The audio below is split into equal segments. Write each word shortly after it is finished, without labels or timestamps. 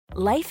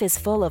Life is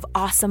full of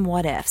awesome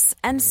what-ifs,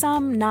 and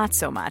some not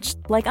so much,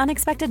 like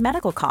unexpected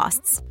medical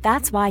costs.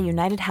 That's why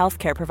United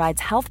Healthcare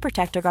provides Health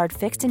Protector Guard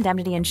fixed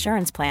indemnity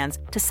insurance plans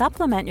to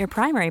supplement your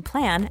primary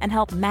plan and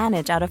help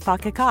manage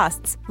out-of-pocket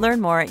costs.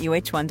 Learn more at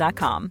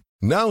uh1.com.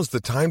 Now's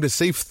the time to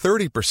save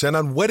 30%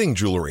 on wedding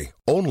jewelry,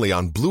 only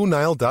on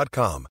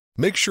BlueNile.com.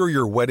 Make sure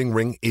your wedding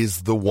ring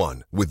is the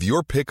one, with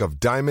your pick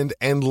of diamond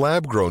and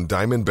lab-grown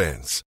diamond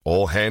bands,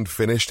 all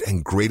hand-finished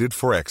and graded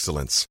for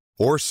excellence.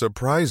 Or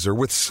surprise her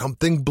with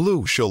something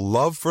blue she'll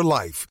love for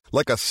life,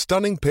 like a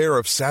stunning pair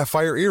of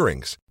sapphire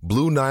earrings.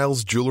 Blue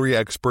Nile's jewelry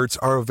experts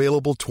are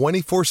available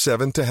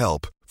 24/7 to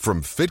help,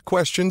 from fit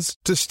questions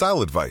to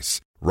style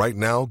advice. Right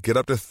now, get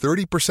up to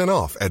 30%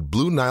 off at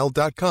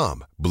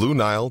BlueNile.com.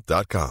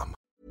 BlueNile.com.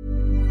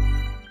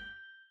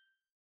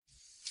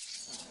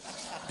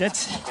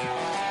 That's...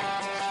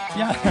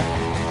 Yeah,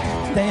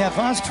 they have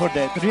asked for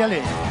that,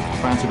 really.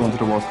 France are going to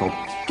the World Cup.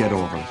 Get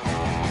over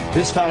it.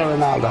 This fella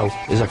Ronaldo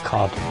is a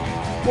cod.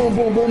 Boom,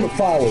 boom, boom,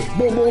 foul.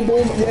 Boom, boom,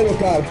 boom, yellow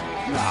card.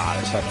 Nah,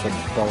 it's hectic.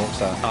 Go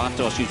upset. I have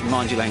to ask you to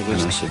mind your language.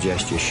 I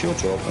suggest you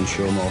shut up and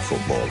show more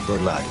football.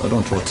 Good lad. I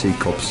don't throw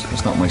teacups.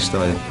 It's not my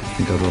style. I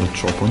think I'd rather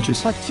throw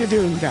punches. What you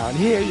doing down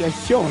here, you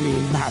shawny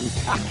man?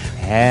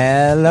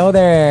 Hello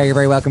there. You're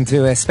very welcome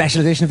to a special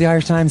edition of the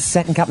Irish Times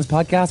Second Captain's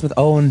Podcast with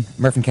Owen,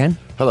 Murph and Ken.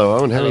 Hello,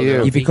 Owen. How are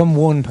you? You've become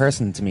one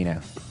person to me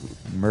now.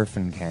 Murph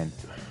and Ken.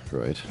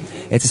 Right.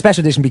 It's a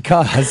special edition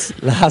because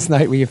last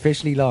night we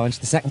officially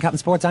launched the Second Captain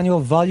Sports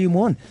Annual Volume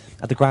 1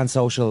 at the Grand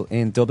Social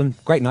in Dublin.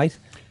 Great night.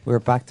 We were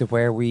back to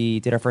where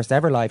we did our first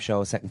ever live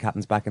show, Second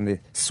Captains, back in the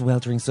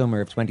sweltering summer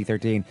of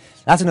 2013.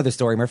 That's another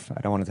story, Murph. I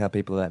don't want to tell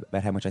people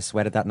about how much I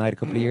sweated that night a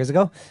couple of years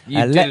ago.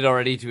 You did it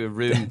already to a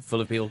room full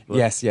of people.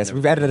 Yes.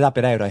 We've edited that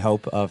bit out, I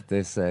hope, of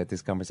this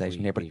conversation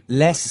here. But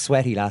less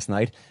sweaty last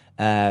night.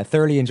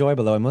 Thoroughly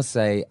enjoyable, though, I must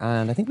say.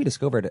 And I think we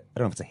discovered, I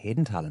don't know if it's a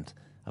hidden talent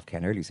of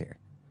Ken Early's here.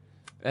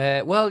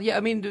 Well, yeah,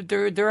 I mean,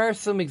 there are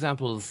some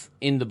examples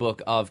in the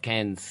book of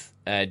Ken's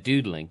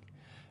doodling.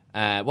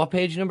 What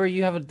page number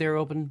you have it there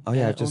open? Oh,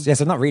 yeah, yes,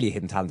 it's not really a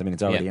hidden talent. I mean,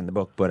 it's already in the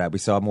book, but we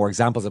saw more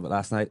examples of it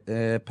last night.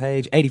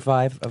 Page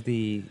 85 of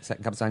the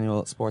Second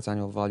Captain's Sports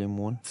Annual Volume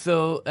 1.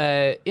 So,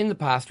 in the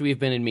past, we've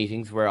been in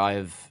meetings where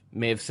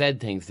may have said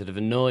things that have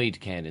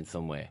annoyed Ken in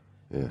some way.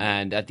 Yeah.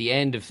 And at the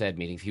end of said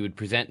meetings, he would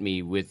present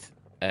me with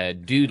a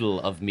doodle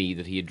of me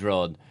that he had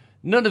drawn.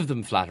 None of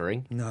them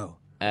flattering. No.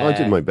 I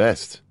did my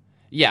best.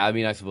 Yeah, I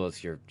mean, I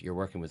suppose you're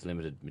working with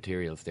limited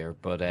materials there,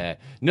 but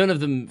none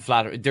of them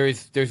flatter.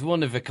 There's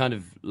one of a kind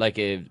of like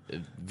a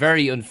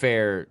very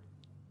unfair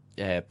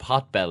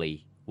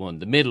potbelly one,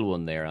 the middle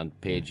one there on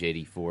page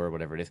 84 or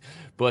whatever it is.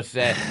 But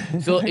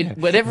so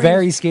whatever.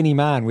 Very skinny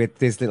man with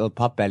this little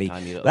potbelly.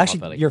 Little but actually,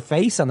 pot belly. your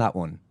face on that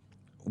one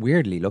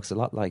weirdly looks a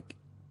lot like.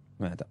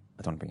 Well, I don't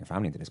want to bring your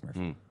family into this,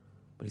 Murph.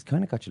 But he's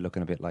kind of got you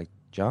looking a bit like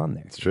John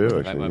there. It's true,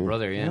 actually. Like my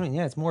brother, yeah. You know what I mean?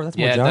 Yeah, it's more. That's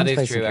more yeah, John's that is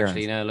face true, than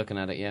actually, Kieran's. now looking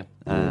at it,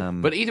 yeah.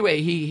 But either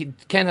way,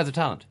 Ken has a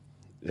talent.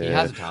 He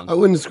has a talent. I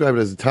wouldn't describe it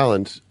as a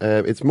talent.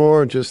 It's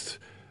more just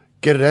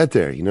get it out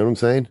there, you know what I'm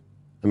saying?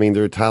 I mean,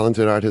 there are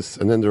talented artists,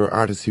 and then there are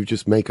artists who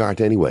just make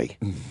art anyway.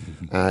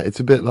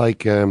 It's a bit like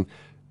trying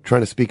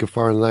to speak a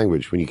foreign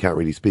language when you can't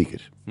really speak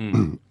it.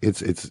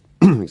 It's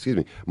excuse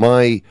me.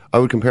 I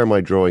would compare my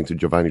drawing to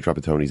Giovanni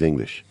Trapattoni's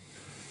English.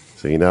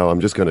 So, you know,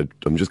 I'm just gonna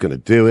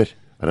do it.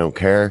 I don't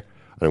care.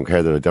 I don't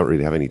care that I don't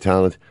really have any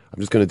talent. I'm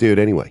just going to do it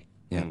anyway.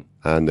 Yeah.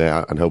 And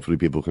hopefully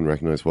people can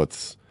recognise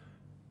what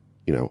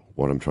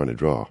I'm trying to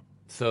draw.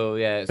 So,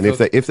 yeah. And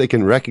if they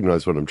can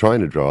recognise what I'm trying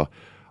to draw,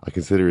 I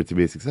consider it to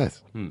be a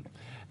success.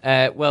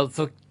 Well,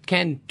 so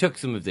Ken took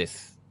some of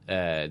this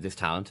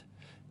talent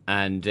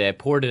and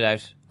poured it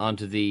out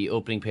onto the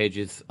opening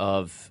pages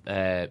of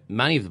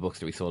many of the books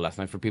that we sold last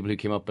night for people who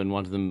came up and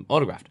wanted them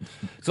autographed.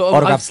 So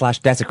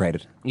Autographed /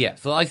 desecrated. Yeah,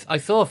 so I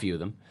saw a few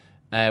of them.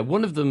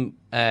 One of them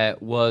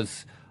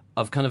was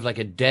of kind of like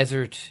a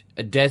desert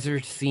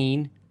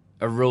scene,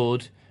 a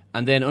road,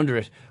 and then under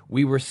it,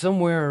 we were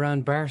somewhere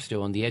around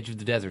Barstow on the edge of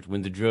the desert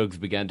when the drugs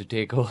began to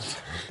take hold.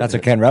 That's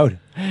what Ken wrote.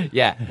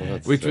 Yeah,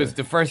 which was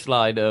the first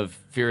line of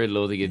Fear and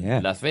Loathing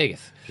in Las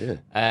Vegas.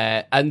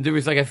 Yeah. And there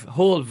was like a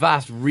whole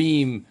vast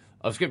ream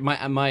of script.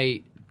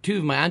 Two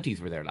of my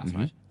aunties were there last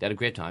night. They had a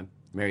great time,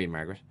 Mary and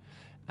Margaret.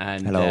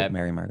 And hello,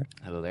 Mary and Margaret.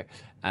 Hello there.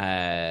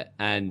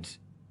 And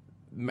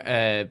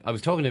I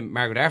was talking to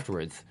Margaret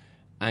afterwards,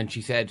 and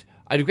she said,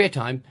 I had a great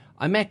time.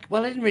 I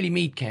didn't really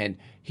meet Ken.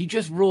 He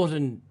just wrote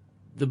in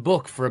the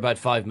book for about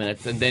 5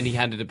 minutes, and then he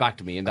handed it back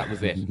to me, and that was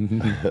it.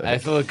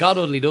 So God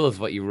only knows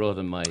what you wrote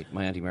in my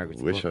Auntie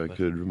Margaret's Wish book. I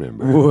could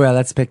remember. Well,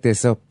 let's pick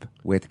this up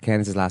with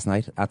Ken's last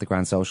night at the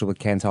Grand Social, with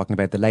Ken talking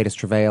about the latest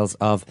travails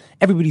of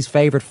everybody's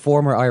favourite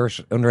former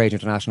Irish underage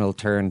international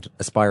turned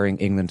aspiring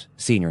England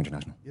senior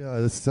international. Yeah,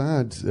 the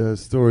sad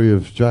story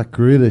of Jack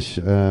Grealish.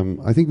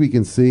 I think we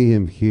can see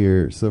him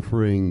here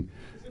suffering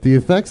the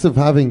effects of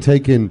having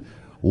taken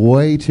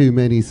way too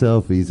many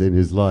selfies in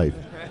his life.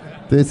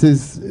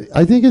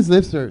 I think his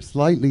lips are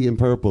slightly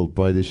empurpled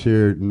by the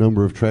sheer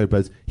number of trout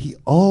beds. He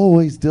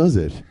always does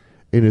it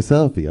in a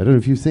selfie. I don't know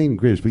if you've seen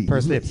Grealish, but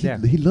Pursed lips, yeah.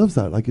 he loves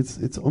that. Like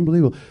it's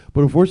unbelievable.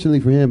 But unfortunately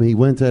for him, he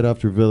went out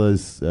after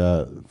Villa's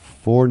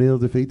 4-0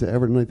 defeat to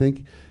Everton, I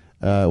think.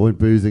 Went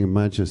boozing in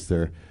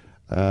Manchester.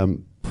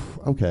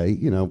 Okay,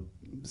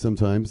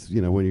 sometimes,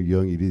 when you're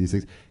young, you do these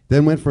things.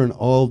 Then went for an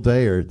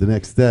all-dayer the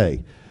next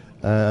day.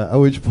 At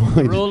which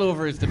point...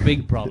 Rollover is the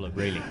big problem,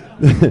 really.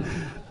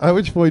 At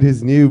which point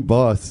his new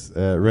boss,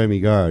 Remy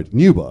Gard,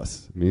 new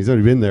boss, I mean, he's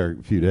only been there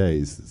a few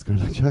days. It's kind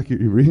of like, Jack,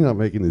 you're really not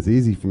making this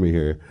easy for me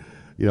here.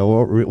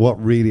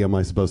 What really am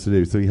I supposed to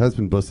do? So he has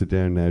been busted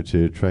down now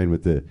to train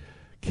with the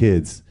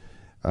kids.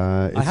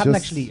 I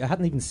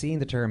hadn't even seen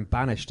the term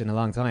banished in a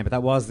long time, but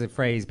that was the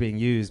phrase being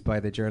used by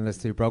the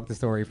journalist who broke the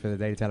story for the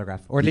Daily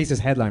Telegraph, or at least his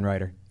headline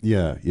writer.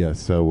 Yeah.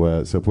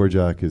 So poor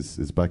Jack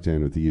is back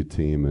down with the youth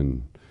team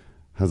and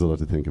has a lot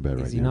to think about right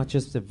now. Is he not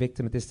just a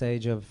victim at this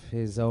stage of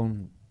his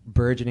own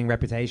burgeoning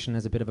reputation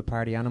as a bit of a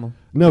party animal?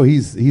 No,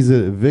 he's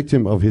a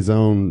victim of his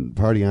own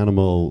party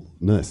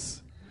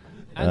animalness.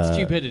 And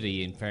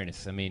stupidity, in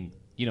fairness. I mean,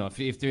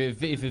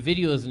 if a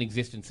video is in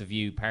existence of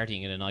you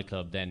partying in a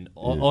nightclub, then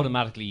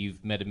automatically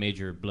you've made a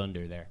major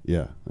blunder there.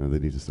 Yeah, they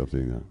need to stop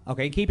doing that.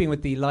 Okay, keeping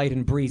with the light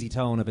and breezy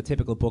tone of a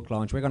typical book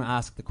launch, we're going to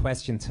ask the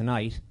question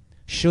tonight: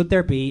 should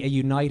there be a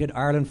United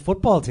Ireland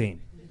football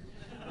team?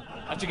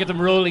 Have to get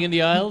them rolling in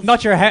the aisles?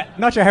 Not sure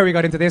how we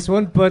got into this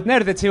one, but now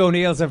that the two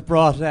O'Neills have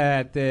brought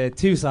the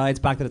two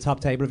sides back to the top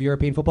table of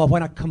European football, why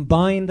not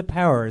combine the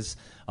powers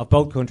of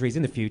both countries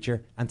in the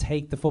future and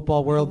take the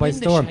football world by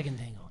storm?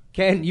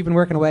 Ken, you've been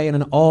working away in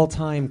an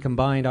all-time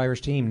combined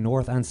Irish team,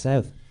 North and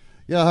South.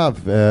 Yeah,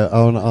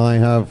 I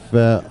have.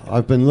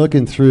 I've been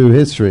looking through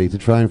history to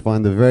try and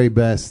find the very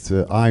best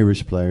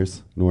Irish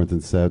players, North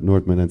and South,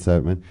 Northmen and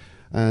Southmen.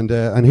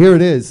 And here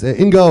it is.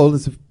 In goal,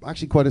 it's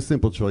actually quite a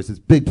simple choice. It's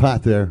Big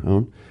Pat there,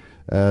 Owen.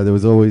 There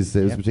was always,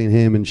 it was between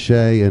him and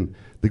Shea and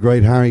the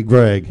great Harry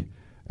Gregg,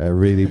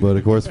 really. But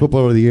of course,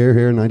 Footballer of the Year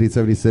here in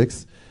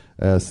 1976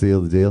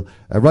 sealed the deal.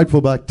 Right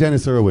fullback,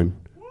 Dennis Irwin,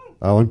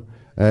 Owen.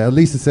 At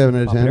least a 7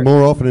 out of 10,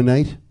 more often an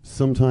 8,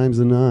 sometimes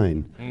a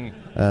 9.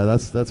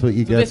 That's what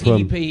you get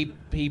from...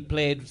 He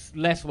played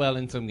less well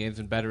in some games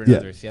and better in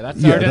others. Yeah,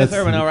 that's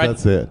Irwin, all right.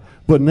 That's it.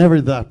 But never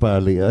that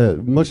badly.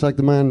 Much like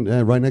the man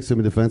right next to him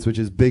in defence, which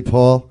is Big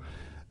Paul.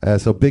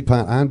 So Big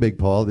Pat and Big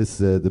Paul, this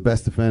is the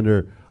best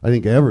defender, I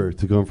think, ever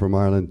to come from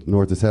Ireland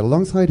north to south.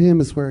 Alongside him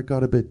is where it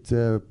got a bit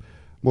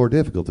more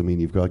difficult. I mean,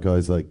 you've got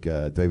guys like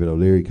David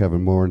O'Leary,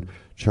 Kevin Moran,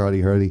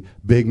 Charlie Hurley,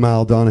 Big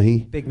Mal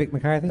Donaghy, Big Mick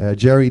McCarthy,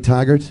 Jerry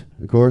Taggart,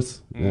 of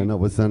course,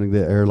 notwithstanding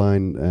the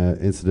airline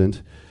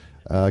incident.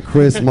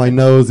 Chris, my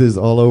nose is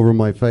all over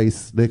my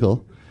face,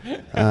 Nickel,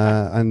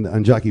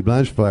 and Jackie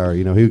Blanchflower.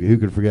 Who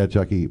could forget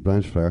Jackie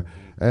Blanchflower?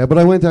 But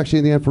I went actually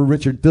in the end for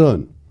Richard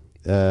Dunn.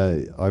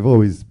 I've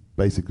always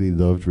basically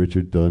loved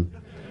Richard Dunn,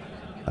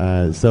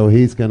 so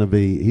he's going to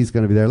be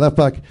there. Left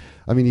back,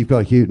 I mean, you've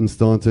got Houghton,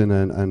 Staunton,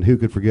 and who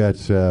could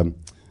forget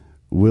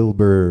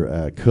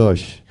Wilbur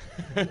Cush.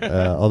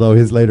 Although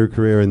his later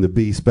career in the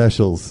B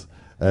Specials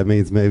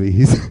means maybe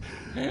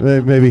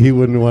he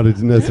wouldn't want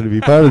to necessarily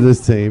be part of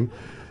this team.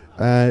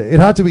 It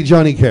had to be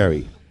Johnny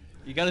Carey.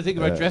 You got to think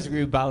about dressing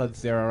room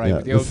balance there, all right,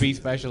 with the old B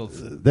Specials.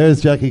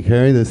 There's Jackie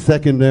Carey, the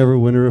second ever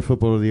winner of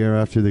Football of the Year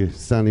after the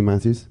Stanley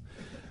Matthews.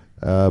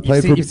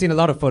 You've seen a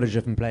lot of footage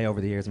of him play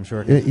over the years, I'm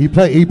sure. He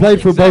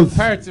played for both.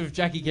 Parts of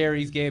Jackie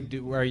Carey's game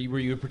were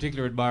you a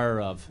particular admirer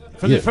of?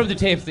 From the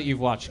tapes that you've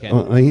watched,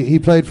 Ken? He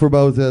played for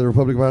both the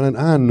Republic of Ireland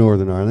and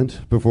Northern Ireland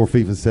before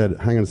FIFA said,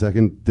 hang on a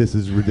second, this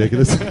is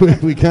ridiculous.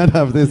 We can't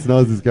have this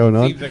nonsense going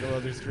on. Seems like a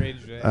rather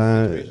strange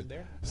situation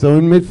there. So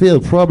in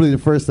midfield, probably the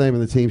first name on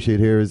the team sheet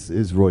here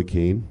is Roy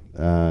Keane.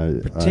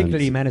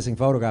 Particularly menacing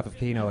photograph of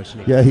Keane,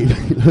 actually. Yeah, he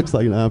looks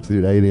like an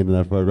absolute alien in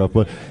that photograph,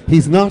 but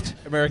he's not.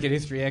 American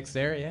History X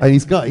there, yeah. And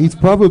he's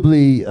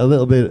probably a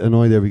little bit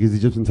annoyed there because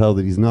he's just been told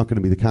that he's not going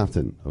to be the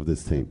captain of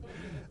this team.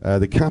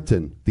 The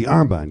captain, the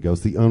armband,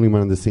 goes to the only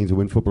man on this team to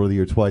win Footballer of the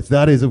Year twice.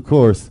 That is, of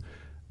course,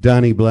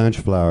 Danny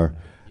Blanchflower,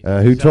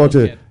 who talked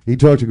a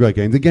great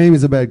game. The game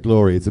is about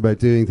glory. It's about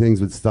doing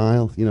things with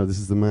style. This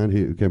is the man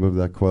who came up with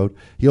that quote.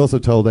 He also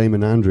told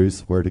Eamon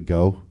Andrews where to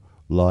go,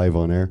 live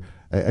on air.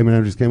 Eamon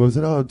Andrews came up and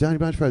said, "Oh, Danny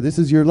Blanchflower, this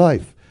is your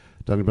life."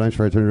 Danny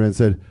Blanchflower turned around and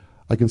said,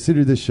 "I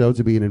consider this show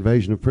to be an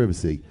invasion of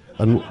privacy,"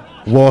 and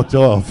walked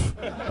off.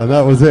 And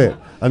that was it.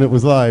 And it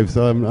was live,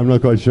 so I'm not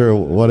quite sure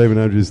what Eamon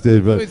Andrews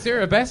did. But is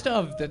there a best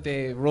of that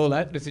they roll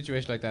out in a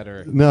situation like that?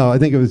 Or no, I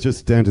think it was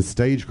just down to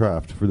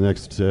stagecraft for the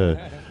next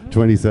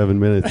 27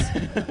 minutes.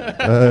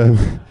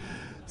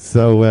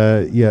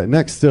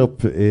 Next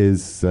up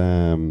is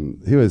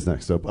who is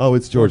next up? Oh,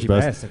 it's George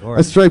Best.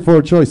 A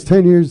straightforward choice.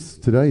 10 years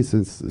today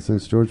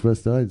since George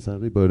Best died,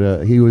 sadly,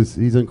 but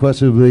he's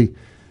unquestionably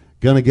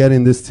going to get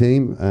in this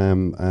team.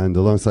 And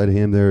alongside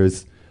him there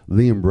is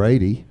Liam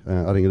Brady,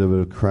 adding a little bit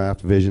of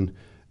craft, vision,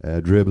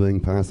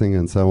 dribbling, passing,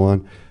 and so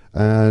on.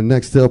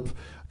 Next up, a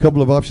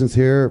couple of options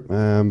here.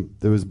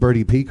 There was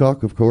Bertie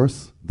Peacock, of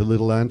course, the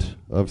little ant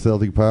of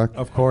Celtic Park.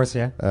 Of course,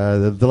 yeah.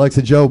 The likes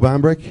of Joe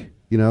Bambrick.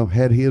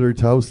 Head, heel, or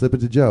toe, slip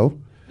it to Joe.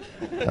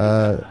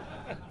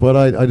 But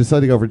I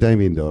decided to go for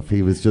Damien Duff.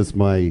 He was just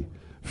my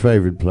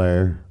favourite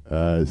player.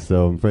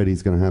 So I'm afraid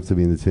he's going to have to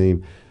be in the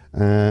team.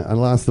 And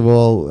last of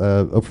all,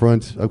 up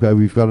front, okay,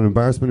 we've got an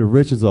embarrassment of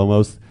riches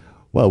almost.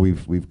 Well,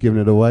 we've given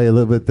it away a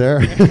little bit there.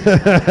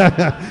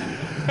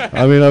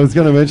 I mean, I was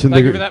going to mention.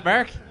 Thank you for that,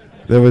 Mark.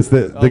 There was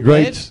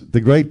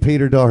the great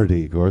Peter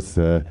Doherty, of course,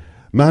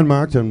 man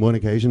marked on one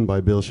occasion by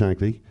Bill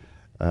Shankly.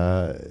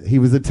 He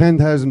was a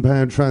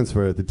 £10,000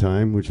 transfer at the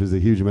time, which was a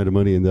huge amount of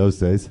money in those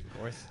days. Of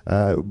course.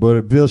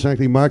 But Bill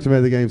Shankly marked him out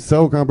of the game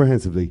so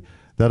comprehensively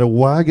that a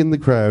wag in the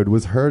crowd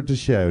was heard to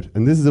shout,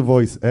 and this is a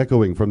voice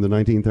echoing from the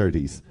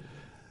 1930s,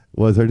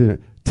 was heard to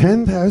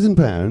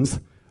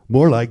 £10,000,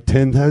 more like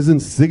 10,000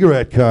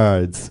 cigarette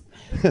cards.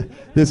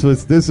 This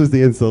was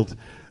the insult,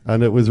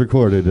 and it was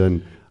recorded,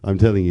 and I'm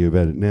telling you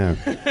about it now.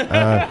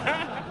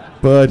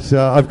 But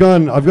I've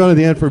gone in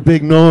the end for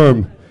Big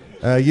Norm.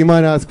 You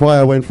might ask why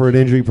I went for an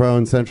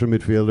injury-prone central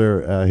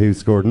midfielder who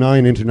scored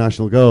 9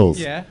 international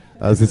goals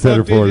as the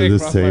centre forward of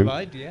this team.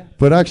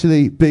 But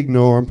actually, Big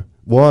Norm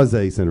was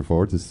a centre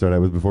forward to start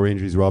out with before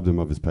injuries robbed him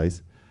of his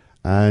pace.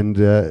 And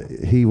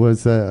he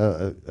was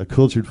a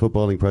cultured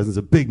footballing presence,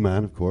 a big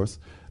man, of course,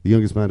 the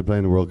youngest man to play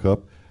in the World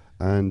Cup.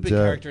 And big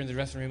character in the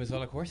dressing room as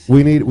well, of course.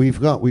 We've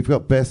got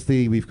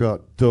Bestie, we've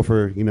got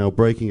Duffer,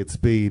 breaking at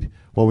speed.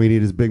 What we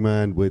need is a big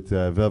man with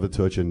velvet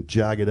touch and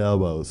jagged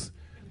elbows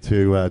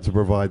to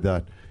provide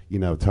that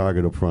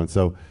target up front.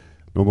 So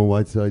Norman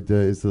Whiteside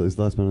is the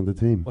last man on the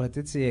team. Well, I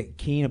did see a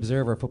keen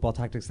observer of football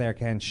tactics there,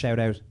 Ken, shout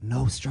out,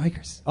 no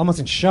strikers. Almost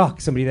in shock,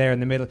 somebody there in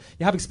the middle.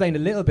 You have explained a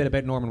little bit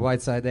about Norman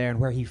Whiteside there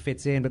and where he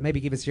fits in, but maybe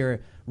give us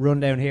your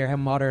rundown here. How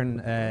modern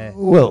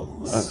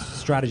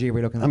strategy are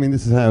we looking at? I mean,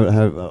 this is how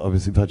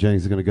obviously Pat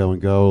Jennings is going to go in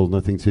goal.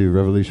 Nothing too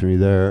revolutionary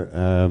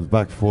there.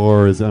 Back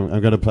four is I'm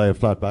going to play a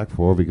flat back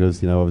four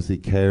because obviously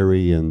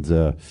Carey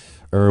and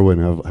Irwin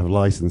have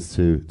license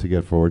to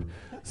get forward.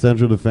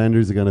 Central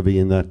defenders are going to be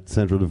in that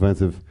central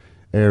defensive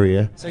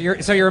area. So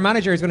your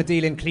manager is going to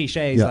deal in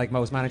cliches like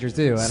most managers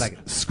do. I like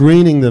it.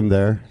 Screening them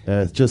there,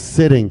 just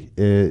sitting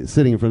in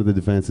front of the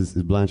defence is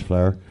Blanche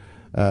Flower,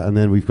 and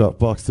then we've got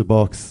box to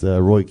box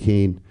Roy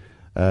Keane,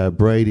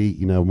 Brady.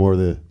 More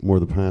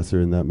the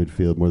passer in that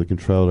midfield, more the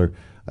controller,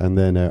 and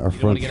then our front three.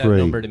 You want to get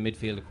outnumbered in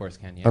midfield, of course,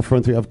 Ken. Yeah. Our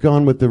front three. I've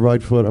gone with the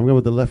right foot. I'm going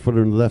with the left footer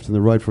on the left and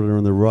the right footer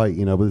on the right.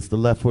 But it's the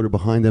left footer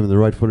behind them and the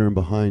right footer in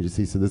behind. You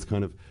see, so there's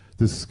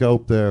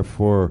scope there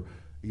for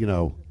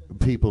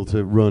people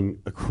to run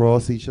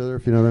across each other,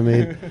 if you know what I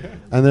mean.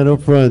 And then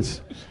up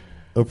front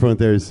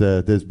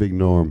there's Big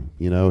Norm.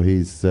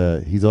 He's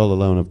all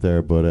alone up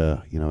there, but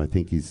I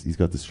think he's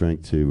got the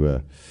strength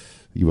to.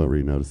 You won't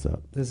really notice that.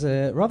 There's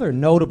a rather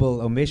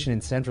notable omission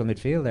in central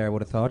midfield there, I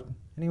would have thought.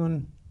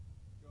 Anyone?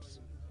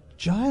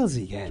 Giles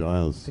again.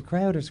 Giles. The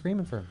crowd are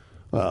screaming for him.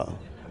 Well,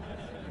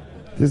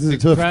 this is the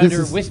tough. Crowd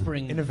are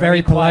whispering in a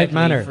very polite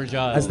manner, for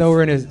Giles. as though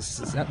we're in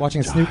watching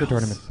a snooker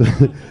tournament.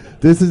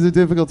 This is a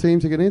difficult team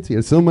to get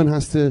into. Someone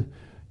has to,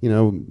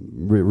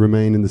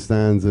 remain in the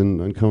stands and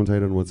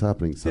commentate on what's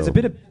happening. So there's a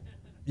bit of.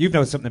 You've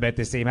known something about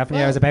this team, haven't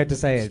you? I was about to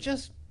say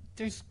it.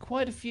 There's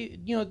quite a few.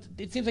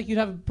 It seems like you'd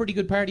have a pretty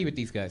good party with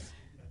these guys.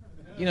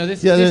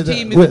 This team is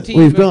a team.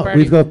 We've got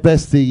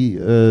Bestie,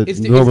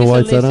 Norman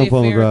Whiteside, and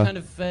Paul McGrath. Kind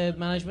of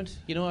management.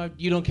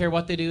 You don't care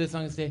what they do as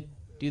long as they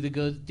do the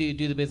good, do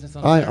the business.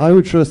 I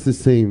would trust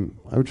this team.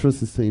 I would trust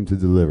this team to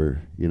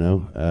deliver.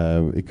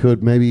 It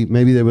could maybe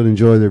they will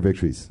enjoy their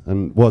victories.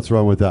 And what's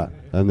wrong with that?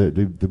 And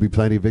there'll be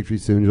plenty of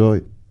victories to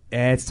enjoy.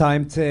 It's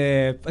time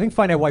to,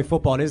 find out why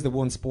football is the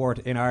one sport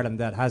in Ireland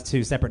that has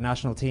 2 separate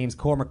national teams.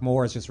 Cormac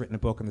Moore has just written a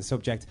book on the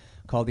subject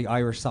called The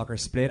Irish Soccer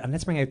Split. And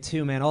let's bring out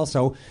 2 men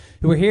also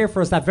who were here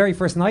for us that very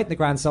first night in the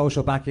Grand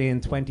Social back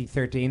in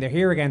 2013. They're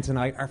here again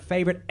tonight. Our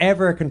favourite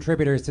ever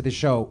contributors to the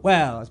show.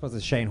 Well, I suppose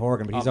it's Shane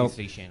Horgan, but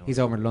he's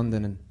over in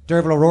London. And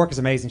Derval O'Rourke is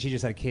amazing. She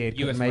just had a kid.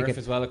 US make Murph it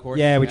as well, of course.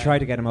 Yeah, we tried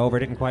to get him over.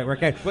 It didn't quite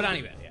work out. But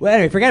anyway. Yeah. Well,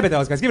 anyway, forget about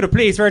those guys. Give it a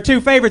please for our 2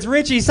 favourites,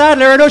 Richie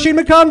Sadler and Oisin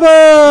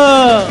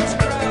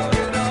McConville.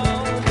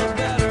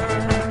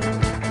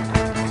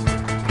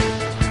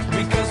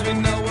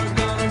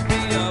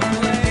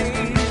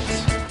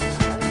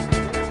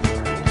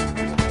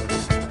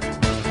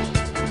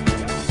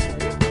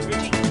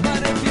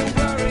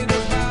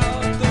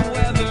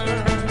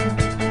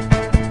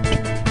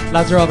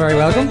 Lads are all very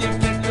welcome.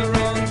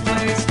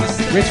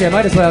 Richie, I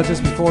might as well,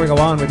 just before we go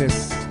on with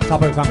this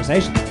topic of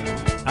conversation,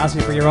 ask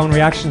you for your own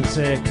reaction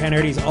to Ken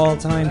Early's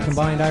all-time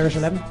combined Irish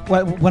 11.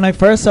 Well, when I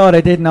first saw it,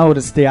 I did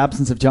notice the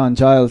absence of John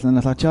Giles, and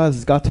I thought Giles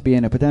has got to be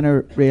in it, but then I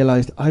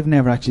realised I've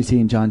never actually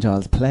seen John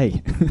Giles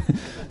play.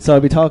 So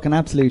I'd be talking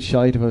absolute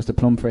shite if I was to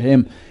plumb for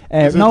him.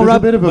 There's a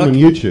bit of him on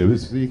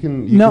YouTube. You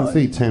can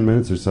see 10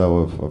 minutes or so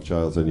of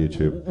Giles on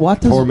YouTube.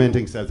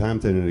 Tormenting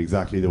Southampton in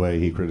exactly the way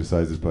he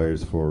criticises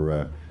players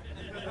for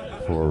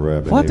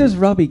what does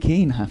Robbie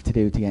Keane have to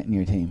do to get in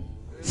your team?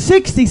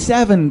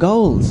 67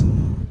 goals.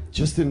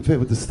 Just didn't fit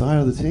with the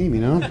style of the team,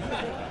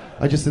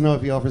 I just didn't know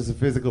if he offers the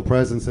physical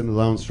presence in the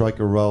lone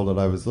striker role that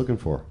I was looking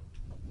for.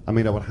 I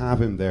mean, I would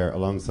have him there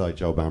alongside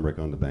Joe Bambrick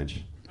on the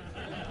bench.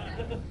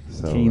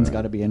 So, Keane's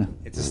got to be in it.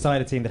 It's a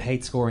style of team that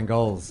hates scoring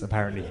goals,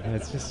 apparently, and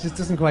it just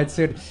doesn't quite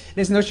suit.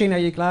 Listen, Oisin, are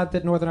you glad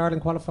that Northern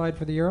Ireland qualified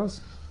for the Euros?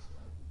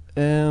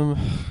 I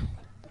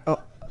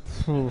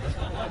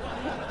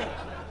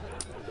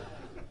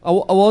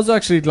was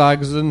actually glad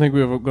because I didn't think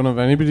we were going to have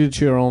anybody to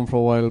cheer on for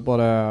a while.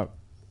 But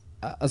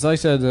as I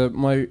said,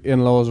 my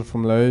in-laws are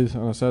from Louth,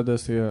 and I said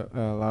this to you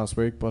last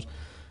week. But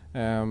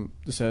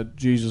they said,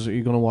 "Jesus, are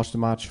you going to watch the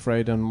match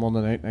Friday and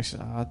Monday night?" And I said,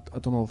 "I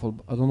don't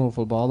know if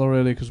I'll bother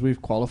really because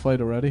we've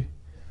qualified already."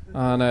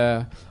 And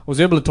I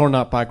was able to turn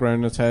that back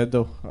around its head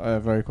though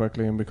very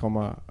quickly and become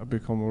a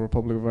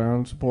Republic of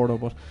Ireland supporter.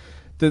 But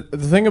the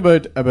thing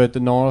about the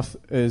North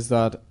is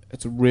that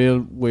it's a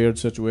real weird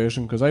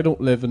situation because I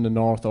don't live in the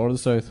North or the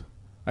South.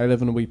 I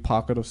live in a wee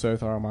pocket of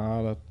South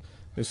Armagh that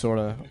is sort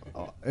of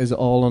is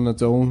all on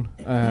its own.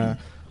 I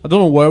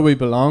don't know where we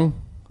belong.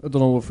 I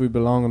don't know if we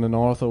belong in the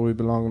North or we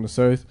belong in the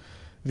South.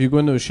 If you go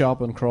into a shop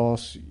and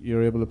Cross,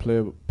 you're able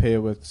to pay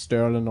with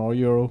sterling or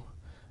euro,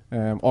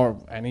 or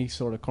any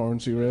sort of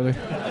currency really.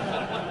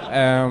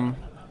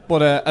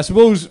 But I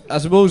suppose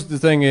the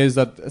thing is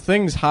that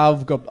things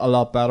have got a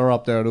lot better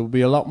up there. There will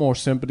be a lot more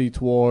sympathy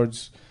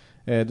towards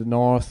the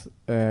North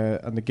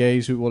and the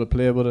guys who would have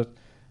played with it,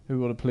 who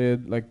would have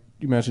played, like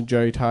you mentioned,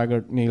 Jerry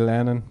Taggart, Neil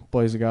Lennon,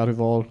 boys like that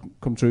who've all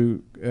come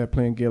through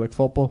playing Gaelic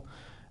football.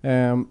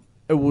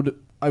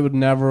 I would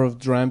never have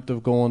dreamt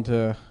of going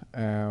to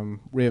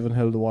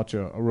Ravenhill to watch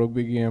a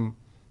rugby game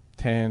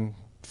 10,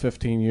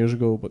 15 years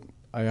ago, but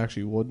I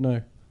actually would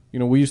now. You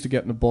know, we used to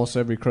get in a bus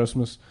every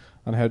Christmas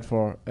and head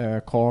for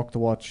Cork to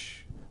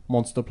watch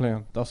Munster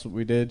playing. That's what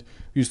we did.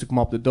 We used to come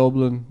up to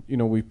Dublin. You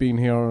know, we've been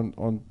here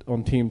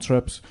on team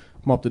trips,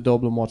 come up to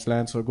Dublin, watch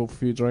Leinster, go for a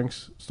few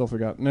drinks, stuff like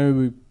that. Now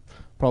we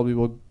probably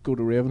would go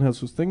to Ravenhill.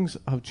 So things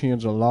have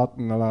changed a lot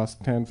in the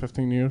last 10,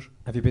 15 years.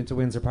 Have you been to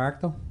Windsor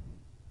Park though?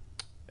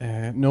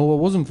 No, I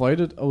was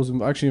invited. I was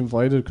actually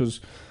invited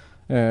because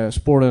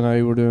Sport and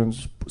I were doing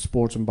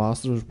sports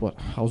ambassadors, but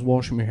I was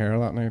washing my hair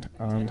that night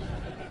and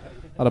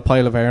had a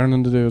pile of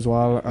ironing to do as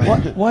well.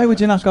 Why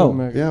would you not go?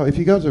 Yeah, if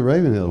you go to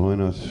Ravenhill, why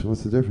not?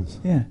 What's the difference?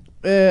 Yeah.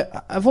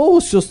 I've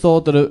always just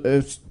thought that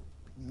if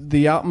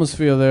the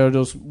atmosphere there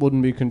just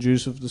wouldn't be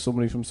conducive to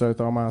somebody from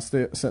South Armagh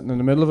sitting in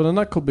the middle of it, and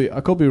I could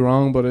be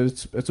wrong, but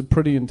it's a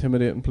pretty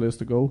intimidating place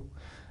to go.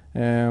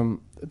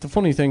 The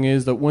funny thing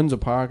is that Windsor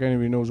Park,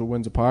 anybody knows what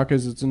Windsor Park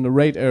is, it's in the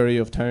right area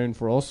of town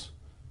for us,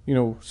 you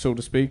know, so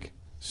to speak.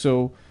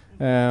 So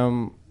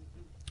I've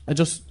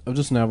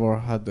just never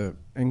had the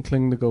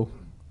inkling to go.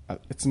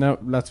 It's now,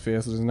 let's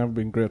face it, it's never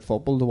been great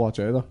football to watch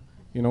either.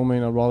 You know what I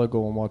mean? I'd rather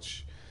go and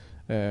watch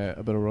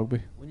a bit of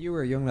rugby. When you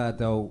were a young lad,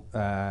 though,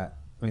 I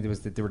mean,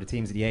 there were the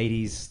teams of the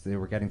 80s. They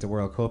were getting to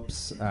World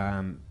Cups.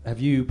 Have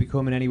you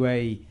become in any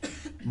way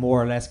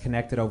more or less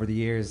connected over the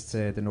years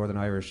to the Northern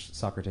Irish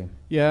soccer team?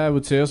 Yeah, I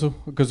would say so,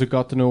 because I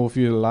got to know a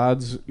few of the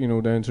lads, you know,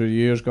 down through the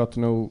years. Got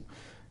to know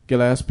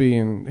Gillespie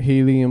and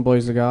Healy and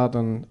boys like that,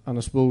 and I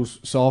suppose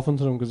softened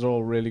to them because they're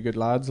all really good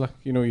lads. Like,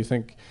 you know, you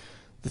think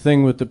the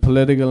thing with the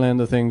political end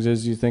of things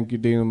is you think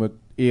you're dealing with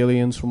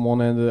aliens from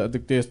one end. I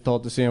think they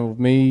thought the same of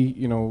me.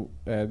 You know,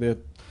 they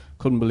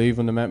couldn't believe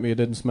when they met me I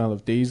didn't smell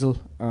of diesel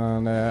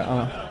and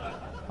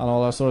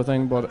all that sort of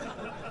thing. But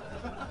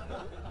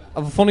I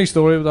have a funny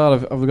story about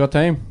that. Have we got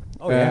time?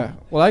 Oh yeah.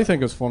 Well, I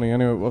think it's funny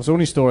anyway. Well, it's the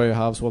only story I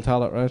have, so we'll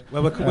tell it, right?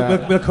 Well,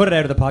 we'll cut it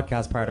out of the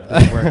podcast part of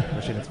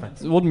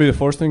it. It wouldn't be the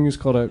first thing you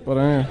cut out, but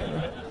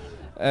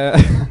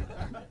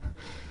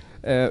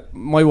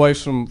my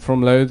wife's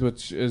from Louth,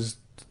 which is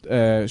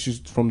she's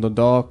from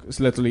Dundalk. It's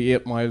literally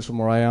 8 miles from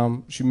where I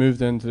am. She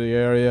moved into the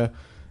area.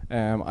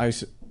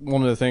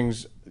 One of the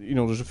things, you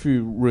know, there's a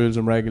few rules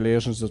and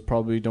regulations that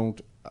probably you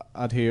don't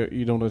adhere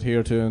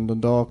to in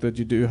Dundalk that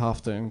you do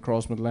have to in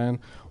Crossmaglen.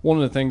 One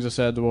of the things I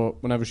said to her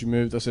whenever she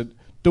moved, I said,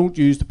 don't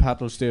use the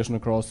petrol station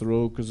across the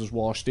road because there's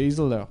washed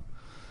diesel there.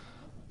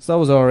 So that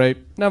was alright.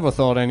 Never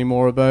thought any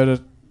more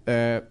about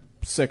it.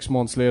 6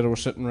 months later, we're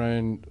sitting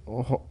around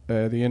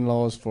the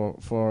in-laws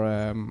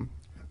for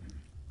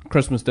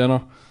Christmas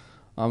dinner.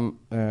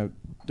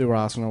 They were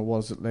asking her,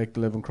 what's it like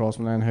to live in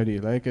Crossmaglen? How do you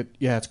like it?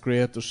 Yeah, it's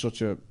great. There's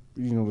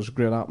there's a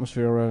great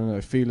atmosphere around it.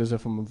 I feel as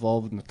if I'm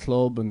involved in the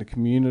club and the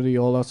community,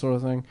 all that sort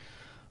of thing.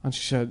 And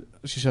she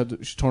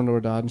turned to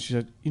her dad and she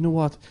said, you know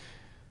what?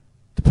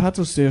 The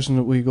petrol station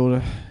that we go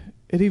to,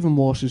 it even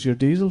washes your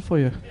diesel for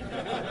you.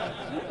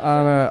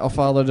 And our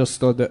father just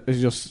stood there.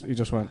 He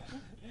just went,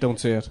 don't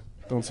say it.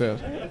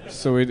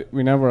 So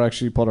we never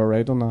actually put her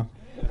right on that.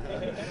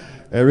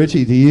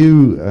 Richie, do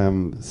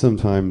you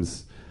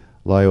sometimes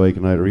lie awake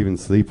at night or even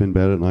sleep in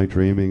bed at night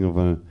dreaming of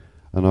an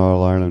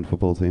All-Ireland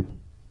football team?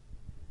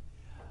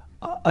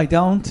 I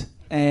don't.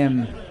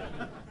 And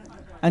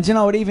you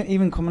know what,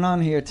 even coming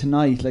on here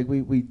tonight, like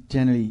we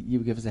generally, you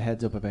give us a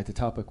heads up about the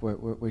topic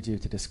we're due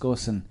to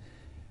discuss, and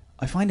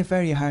I find it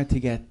very hard to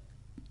get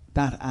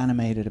that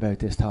animated about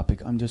this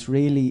topic. I'm just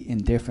really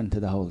indifferent to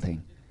the whole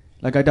thing.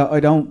 Like I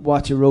don't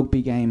watch a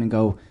rugby game and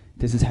go,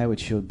 this is how it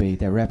should be.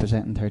 They're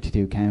representing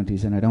 32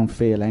 counties, and I don't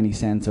feel any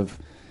sense of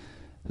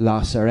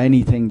loss or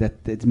anything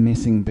that's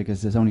missing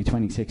because there's only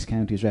 26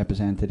 counties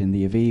represented in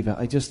the Aviva.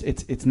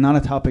 It's not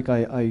a topic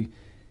I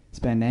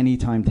spend any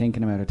time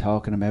thinking about or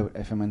talking about.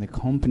 If I'm in the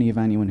company of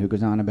anyone who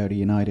goes on about a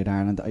United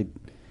Ireland, I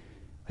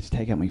just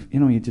take out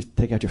you just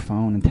take out your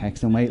phone and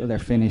text them, wait till they're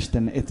finished,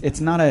 and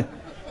it's not a.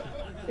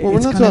 Well,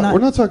 we're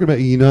not talking about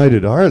a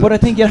United Ireland. But I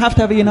think you'd have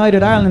to have a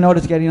United Ireland in order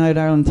to get a United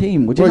Ireland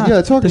team. Would you not?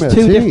 Yeah, talking about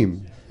a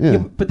team. Yeah.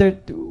 But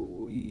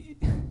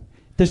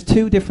there's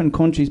two different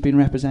countries being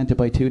represented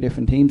by two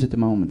different teams at the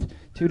moment.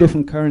 Two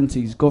different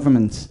currencies,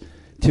 governments,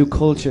 two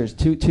cultures,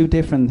 two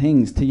different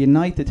things. To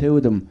unite the two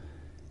of them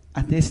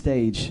at this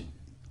stage,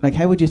 like,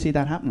 how would you see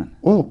that happening?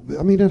 Well,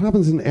 I mean, it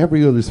happens in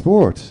every other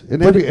sport.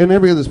 In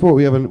every other sport,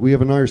 we have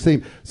an Irish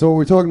team. So what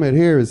we're talking about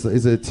here is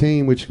a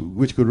team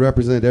which could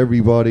represent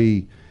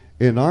everybody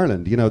in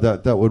Ireland. You know,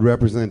 that would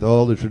represent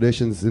all the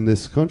traditions in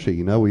this country.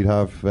 You know, we'd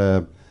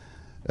have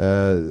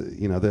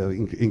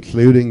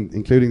including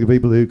the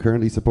people who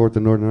currently support the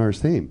Northern Irish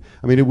team.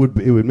 I mean, it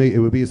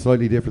would be a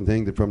slightly different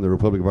thing from the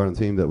Republic of Ireland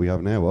team that we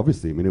have now.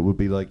 Obviously, I mean, it would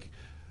be like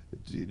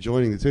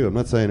joining the two. I'm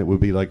not saying it would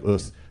be like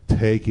us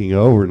taking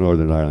over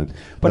Northern Ireland.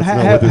 But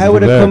how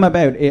would it come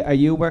about? Are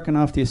you working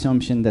off the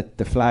assumption that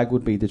the flag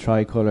would be the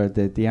tricolour,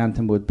 the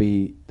anthem would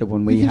be the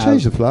one we have? You can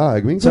change the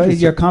flag. I mean, so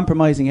you're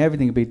compromising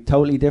everything. It'd be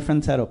totally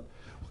different setup.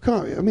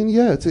 I mean,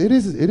 yeah, it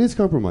is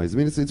compromise. I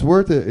mean, it's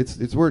worth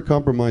it. It's worth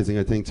compromising,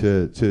 I think,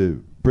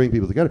 to bring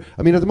people together.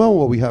 I mean, at the moment,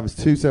 what we have is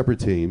two separate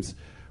teams,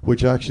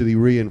 which actually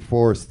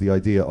reinforce the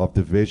idea of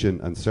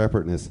division and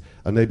separateness,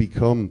 and they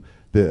become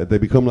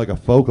like a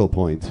focal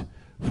point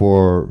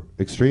for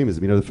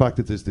extremism. You know, the fact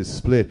that there's this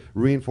split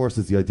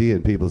reinforces the idea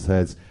in people's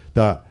heads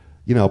that,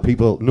 you know,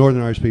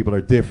 Northern Irish people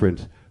are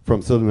different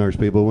from Southern Irish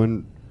people.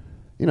 When,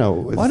 you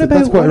know,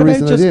 that's quite a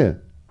recent idea.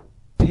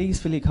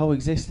 Peacefully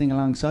coexisting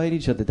alongside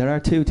each other. There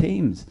are two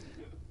teams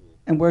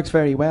and works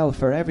very well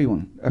for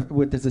everyone.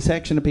 There's a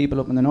section of people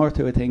up in the north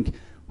who I think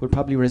would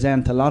probably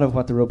resent a lot of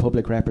what the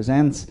Republic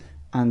represents,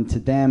 and to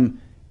them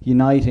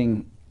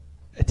uniting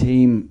a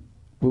team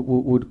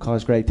would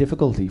cause great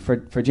difficulty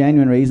for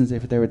genuine reasons.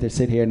 If they were to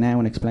sit here now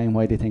and explain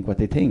why they think what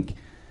they think,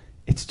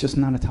 it's just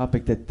not a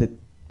topic that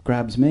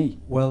grabs me.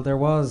 Well, there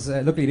was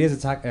luckily it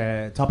is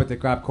a topic that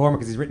grabbed Cormac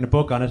because he's written a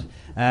book on it.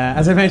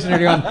 As I mentioned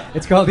earlier on,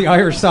 it's called The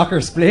Irish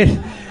Soccer Split.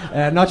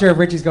 Not sure if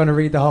Richie's going to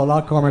read the whole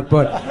lot, Cormac,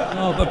 but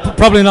no, but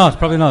probably not.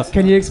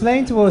 Can you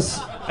explain to us?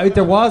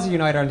 There was a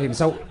United Ireland team,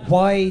 so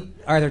why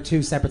are there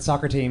two separate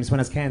soccer teams when,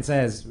 as Ken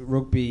says,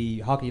 rugby,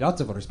 hockey, lots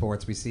of other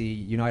sports, we see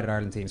United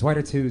Ireland teams? Why are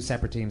there two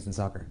separate teams in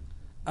soccer?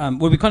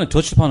 Well, we kind of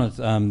touched upon it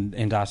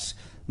in that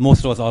most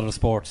of those other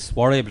sports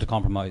were able to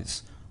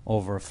compromise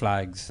over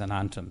flags and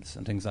anthems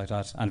and things like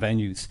that and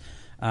venues,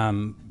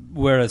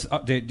 whereas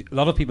a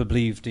lot of people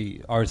believe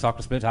the Irish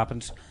soccer split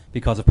happened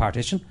because of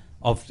partition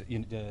of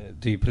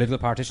the political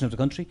partition of the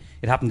country.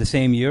 It happened the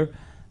same year,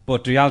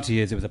 but the reality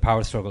is it was a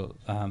power struggle.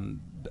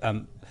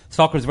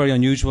 Soccer is very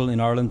unusual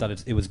in Ireland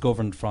that it was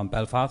governed from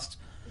Belfast,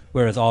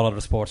 whereas all other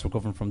sports were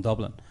governed from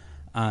Dublin.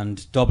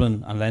 And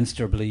Dublin and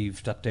Leinster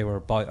believed that they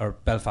were or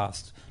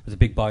Belfast was a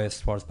big bias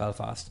towards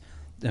Belfast.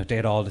 They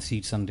had all the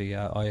seats on the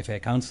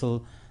IFA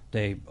Council.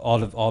 They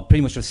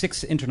pretty much there were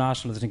 6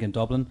 internationals, I think, in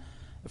Dublin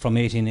from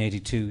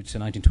 1882 to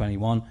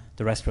 1921.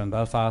 The rest were in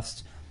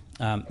Belfast.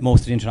 Most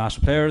of the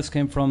international players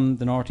came from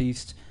the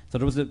northeast, so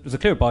there was a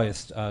clear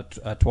bias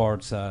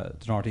towards the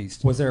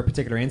northeast. Was there a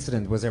particular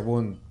incident? Was there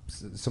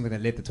something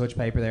that lit the touch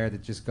paper there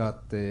that just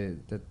got the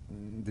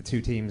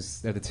two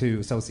teams, the two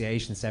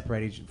associations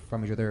separated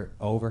from each other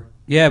over?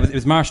 Yeah, it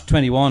was March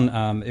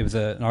 21. It was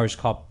an Irish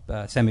Cup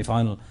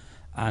semi-final,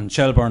 and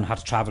Shelbourne had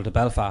to travel to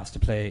Belfast to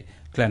play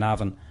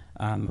Glenavon,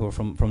 who were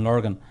from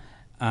Lurgan,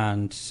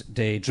 and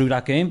they drew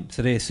that game.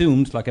 So they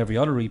assumed, like every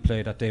other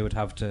replay, that they would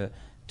have to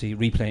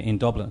replay in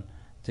Dublin.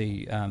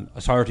 The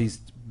authorities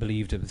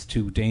believed it was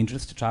too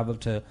dangerous to travel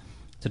to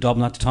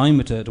Dublin at the time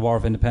with the War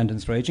of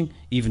Independence raging,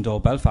 even though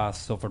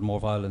Belfast suffered more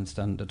violence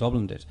than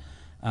Dublin did.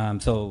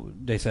 So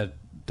they said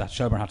that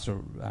Shelbourne had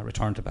to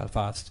return to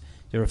Belfast.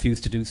 They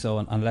refused to do so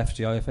and left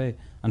the IFA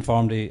and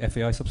formed the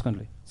FAI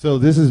subsequently. So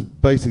this is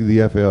basically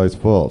the FAI's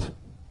fault.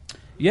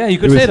 Yeah, you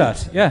could say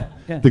that. Yeah.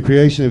 The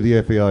creation of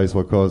the FAI is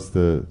what caused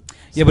the.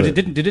 Yeah, but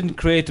they didn't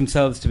create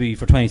themselves to be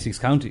for 26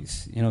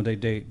 counties. You know,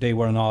 they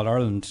were an All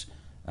Ireland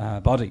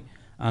body,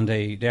 and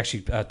they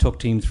actually took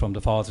teams from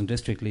the Falls and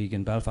District League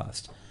in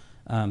Belfast.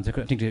 I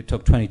think they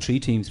took 23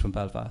 teams from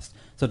Belfast.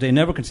 So they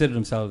never considered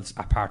themselves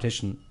a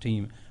partition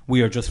team.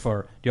 We are just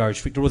for the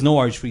Irish Free. There was no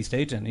Irish Free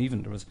State then,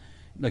 even. There was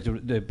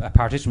the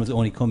partition was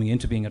only coming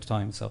into being at the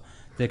time, so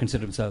they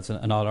considered themselves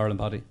an All Ireland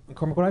body.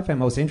 Cormac, what I found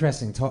most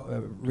interesting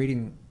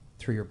reading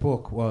through your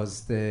book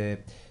was the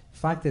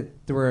fact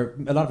that there were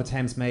a lot of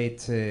attempts made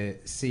to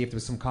see if there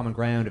was some common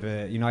ground, if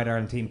a United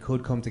Ireland team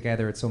could come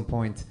together at some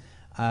point.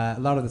 A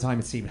lot of the time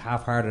it seemed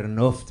half-hearted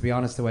enough, to be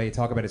honest. The way you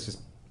talk about it's just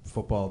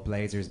football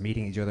blazers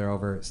meeting each other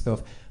over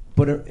stuff.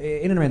 But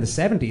in and around the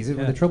 70s,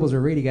 when the troubles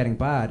were really getting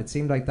bad, it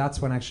seemed like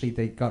that's when actually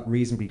they got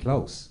reasonably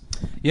close.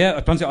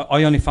 Yeah,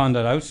 I only found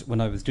that out when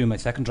I was doing my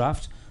second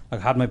draft. I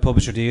had my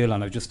publisher deal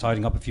and I was just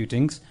tidying up a few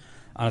things.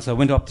 And so I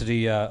went up to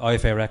the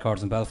IFA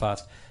records in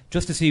Belfast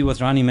just to see was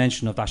there any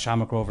mention of that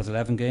Shamrock Rovers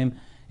 11 game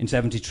in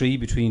 73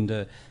 between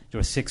there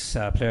were 6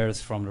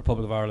 players from the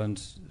Republic of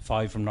Ireland,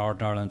 5 from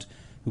Northern Ireland,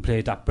 who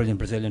played that brilliant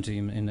Brazilian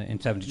team in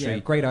 73. Yeah,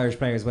 great Irish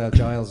players as well.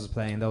 Giles was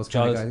playing those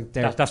Giles, kind of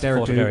guys. that's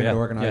Derek the photo Dugan there,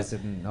 organised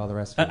it and all the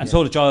rest of it. And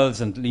so did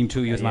Giles, and Liam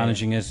Toohey was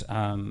managing it.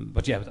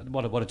 But yeah,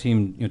 what a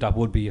team that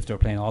would be if they were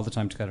playing all the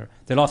time together.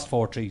 They lost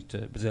 4-3 to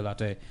Brazil that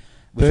day.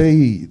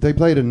 They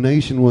played a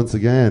nation once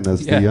again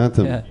as the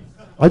anthem. Yeah.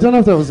 I don't know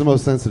if that was the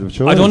most sensitive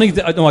choice.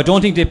 I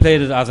don't think they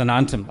played it as an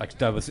anthem like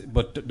that was,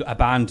 but a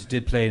band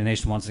did play the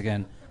nation once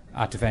again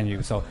at the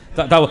venue. So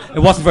it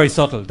wasn't very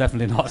subtle,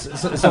 definitely not.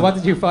 So what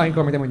did you find,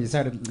 Cormac, then when you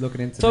started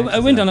looking into? So I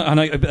went and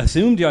I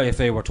assumed the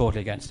IFA were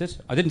totally against it.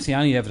 I didn't see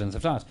any evidence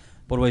of that.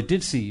 But what I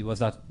did see was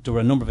that there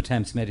were a number of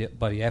attempts made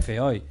by the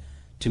FAI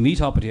to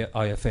meet up with the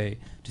IFA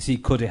to see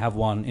could they have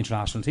one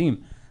international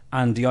team,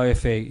 and the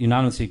IFA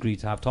unanimously agreed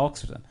to have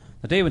talks with them.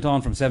 The day went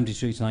on from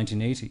 73 to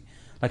 1980.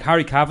 Like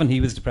Harry Cavan,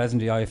 he was the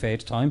president of the IFA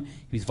at the time.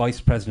 He was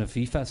vice president of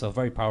FIFA, so a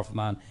very powerful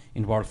man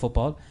in world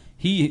football.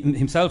 He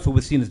himself, who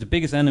was seen as the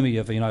biggest enemy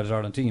of a United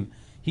Ireland team,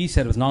 he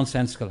said it was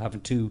nonsensical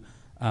having 2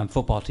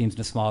 football teams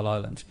in a small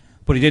island.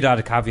 But he did add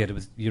a caveat: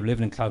 you're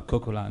living in Cloud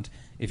Cuckoo land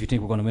if you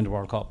think we're going to win the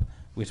World Cup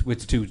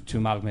with two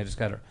amalgamated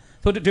together.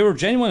 So there were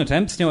genuine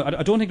attempts.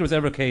 I don't think there was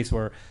ever a case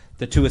where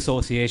the 2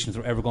 associations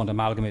were ever going to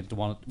amalgamate to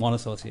one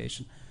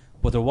association.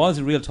 But there was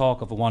a real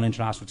talk of a one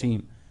international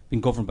team being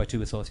governed by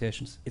 2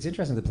 associations. It's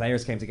interesting the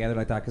players came together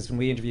like that, because when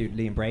we interviewed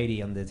Liam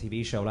Brady on the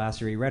TV show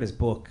last year, he read his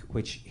book,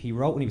 which he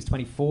wrote when he was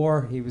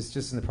 24. He was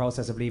just in the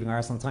process of leaving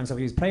Arsenal at the time, so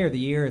he was Player of the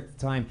Year at the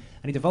time,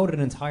 and he devoted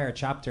an entire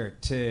chapter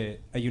to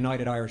a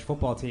united Irish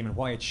football team and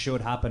why it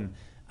should happen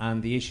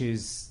and the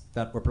issues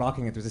that were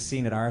blocking it. There was a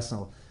scene at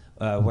Arsenal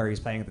where he was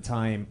playing at the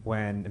time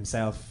when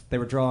they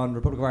were drawn,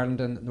 Republic of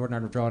Ireland and Northern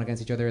Ireland were drawn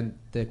against each other in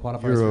the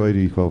qualifiers. Euro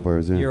 80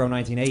 qualifiers, yeah. Euro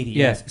 1980.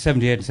 Yes,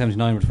 78 and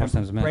 79 were the first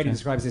times I met. Brady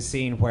describes this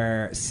scene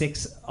where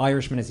 6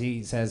 Irishmen, as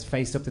he says,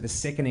 faced up to the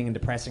sickening and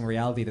depressing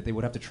reality that they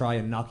would have to try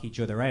and knock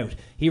each other out.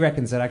 He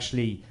reckons that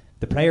actually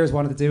the players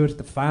wanted to do it,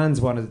 the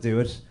fans wanted to do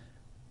it,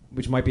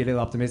 which might be a little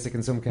optimistic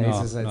in some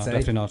cases, I'd say.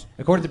 Definitely not.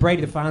 According to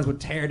Brady, the fans would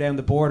tear down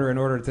the border in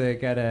order to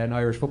get an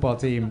Irish football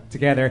team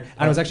together.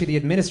 And it was actually the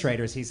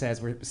administrators, he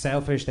says, were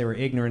selfish, they were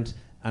ignorant,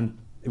 and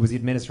it was the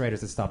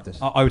administrators that stopped it.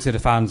 I would say the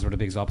fans were the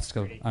biggest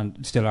obstacle,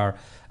 and still are.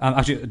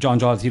 Actually, John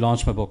Giles, he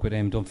launched my book with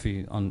Eamon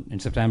Dunphy in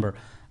September,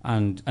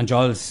 and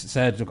Giles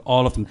said, look,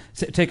 all of them,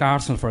 take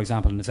Arsenal for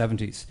example in the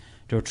 70s,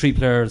 there were 3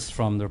 players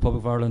from the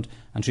Republic of Ireland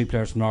and 3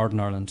 players from Northern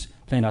Ireland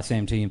playing that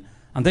same team,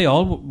 and they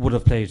all would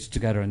have played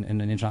together in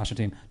an international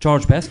team.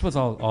 George Best was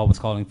always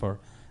calling for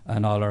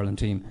an All-Ireland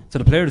team, so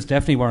the players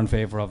definitely were in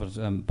favour of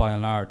it by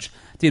and large.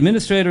 The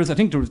administrators, I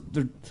think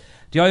the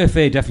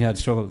IFA definitely had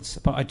struggles,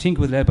 but I think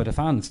it was led by the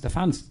fans. The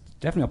fans,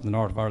 definitely up in the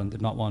north of Ireland,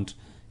 did not want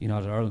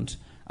United Ireland.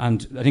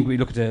 And I think we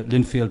look at the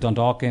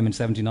Linfield-Dundalk game in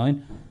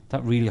 79,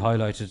 that really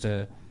highlighted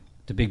the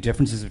big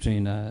differences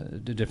between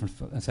the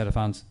different set of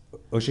fans.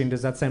 Oisin,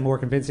 does that sound more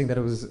convincing that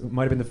it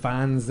might have been the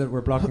fans that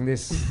were blocking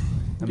this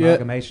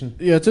amalgamation?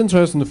 Yeah, it's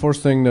interesting. One of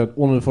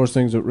the first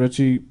things that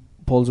Richie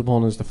pulls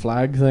upon is the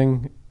flag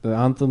thing, the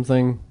anthem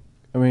thing.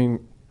 I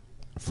mean,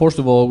 first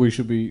of all, we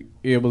should be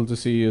able to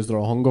see, is there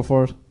a hunger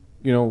for it?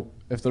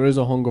 If there is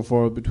a hunger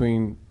for it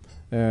between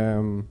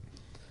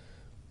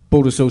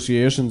both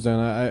associations, then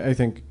I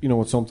think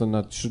it's something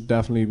that should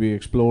definitely be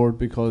explored,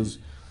 because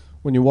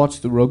when you watch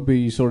the rugby,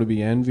 you sort of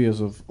be envious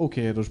of,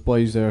 okay, there's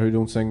boys there who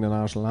don't sing the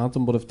national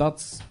anthem, but if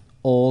that's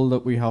all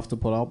that we have to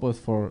put up with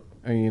for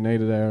a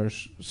United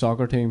Irish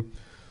soccer team,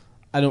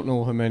 I don't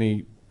know how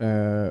many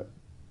of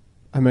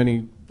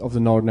the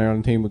Northern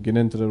Ireland team would get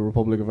into the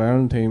Republic of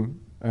Ireland team.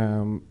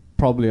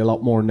 Probably a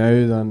lot more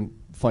now than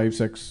 5,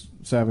 6,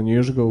 7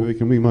 years ago.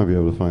 We might be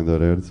able to find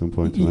that out at some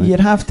point tonight. You'd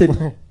have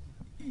to.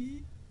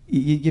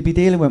 You'd be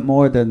dealing with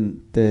more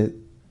than the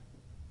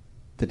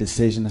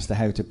decision as to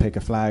how to pick a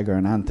flag or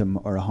an anthem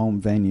or a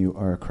home venue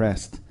or a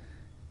crest,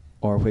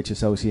 or which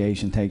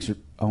association takes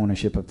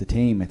ownership of the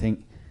team. I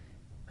think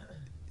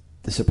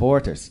the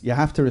supporters, you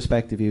have to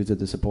respect the views of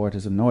the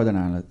supporters of Northern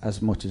Ireland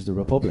as much as the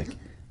Republic,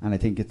 and I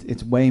think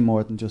it's way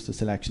more than just a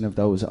selection of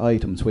those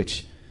items,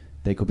 which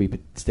they could be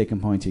sticking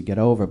points you get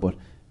over, but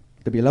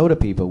there'd be a load of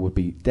people would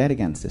be dead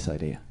against this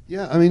idea.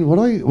 Yeah, I mean, what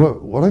I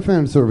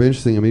found sort of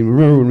interesting, I mean,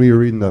 remember when we were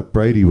reading that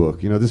Brady book,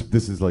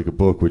 this is like a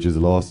book which is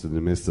lost in the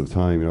midst of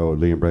time,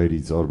 Liam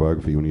Brady's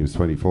autobiography when he was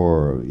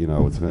 24,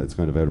 it's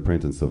kind of out of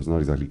print and stuff, it's not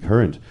exactly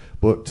current,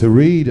 but to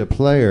read a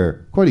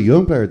player, quite a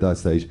young player at that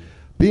stage,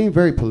 being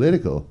very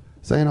political,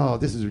 saying, oh,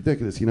 this is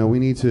ridiculous,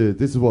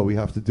 this is what we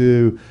have to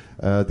do,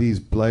 these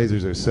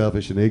Blazers are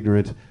selfish and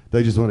ignorant,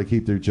 they just want to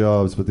keep their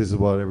jobs, but this is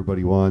what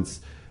everybody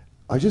wants.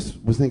 I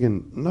just was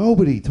thinking,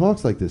 nobody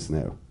talks like this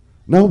now.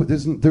 No, but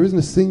there isn't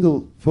a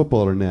single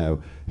footballer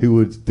now who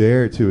would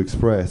dare to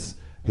express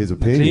his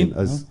opinion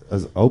as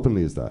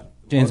openly as that.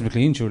 James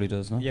McLean surely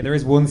does, no? Yeah, there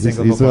is one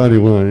single he's the only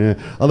one,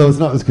 yeah. Although it's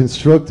not as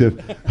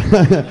constructive.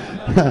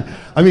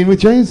 I mean, with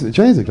James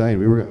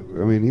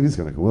McLean, he was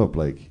going to come up.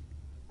 Like,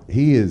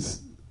 he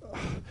is...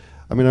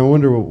 I mean, I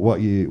wonder what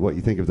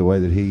you think of the way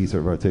that he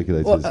sort of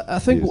articulates. Well, his I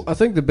think views. I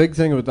think the big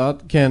thing about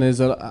that, Ken, is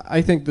that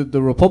I think that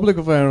the Republic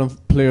of Ireland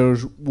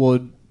players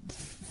would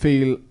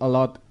feel a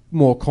lot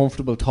more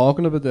comfortable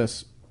talking about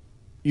this.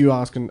 You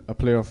asking a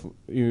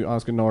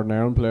Northern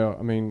Ireland player.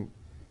 I mean,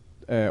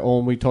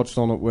 Owen, we touched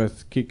on it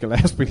with Keith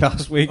Gillespie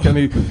last week,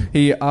 and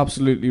he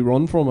absolutely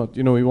run from it.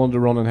 You know, he wanted to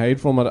run and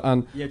hide from it,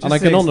 and I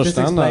can understand just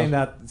explain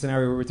that.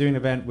 scenario. We were doing an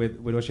event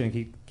with Uishin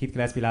and Keith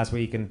Gillespie last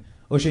week, and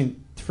Uishin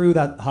threw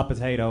that hot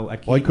potato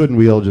at Keith. Why couldn't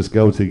we all just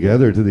go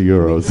together to the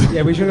Euros?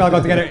 Yeah, we should all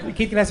go together.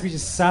 Keith Gillespie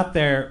just sat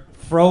there,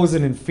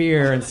 frozen in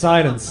fear and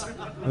silence.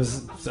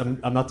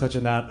 I'm not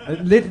touching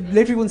that.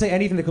 Literally wouldn't say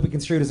anything that could be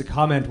construed as a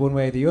comment one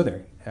way or the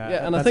other.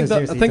 Yeah, and I think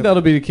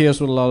that'll be the case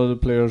with a lot of the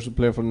players who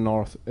play for the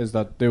North, is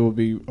that they will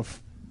be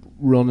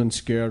running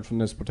scared from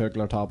this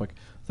particular topic.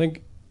 I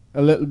think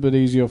a little bit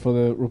easier for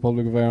the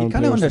Republic of Ireland. You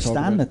kind of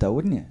understand it though,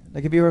 wouldn't you?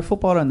 Like if you were a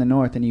footballer in the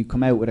North and you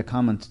come out with a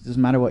comment, it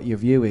doesn't matter what your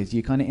view is,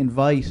 you kind of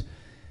invite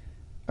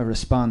a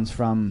response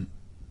from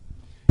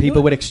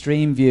people with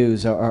extreme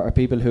views or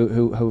people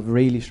who have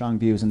really strong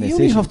views in this issue.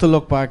 You only have to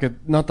look back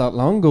at not that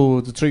long ago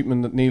the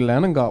treatment that Neil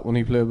Lennon got when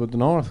he played with the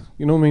North.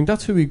 You know what I mean?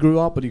 That's who he grew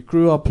up with. He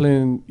grew up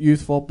playing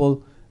youth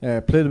football,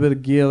 played a bit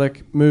of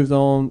Gaelic, moved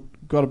on,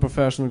 got a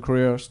professional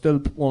career,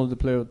 still wanted to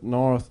play with the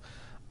North,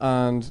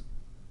 and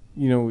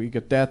you know, he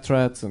got death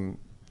threats, and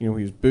you know,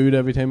 he was booed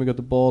every time he got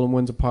the ball in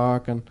Windsor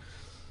Park. And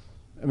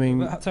I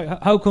mean, sorry,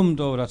 how come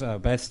though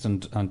that Best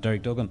and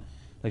Derek Duggan,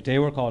 like they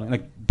were calling,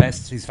 like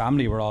Best, his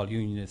family were all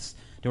unionists.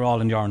 They were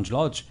all in the Orange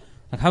Lodge.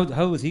 Like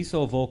how was he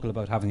so vocal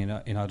about having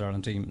an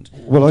Ireland team?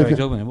 Well, Derek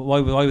Duggan, why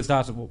was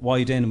that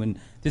wide in when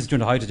this is during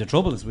the height of the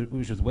Troubles,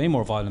 which was way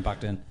more violent back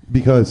then?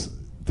 Because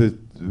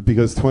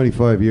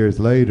 25 years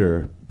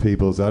later,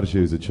 people's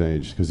attitudes had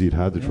changed because he'd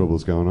had the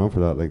Troubles going on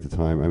for that length of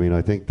time. I mean,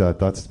 I think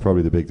that's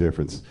probably the big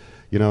difference.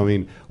 You know, I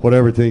mean,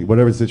 whatever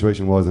the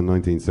situation was in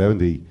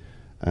 1970,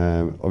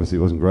 obviously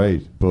it wasn't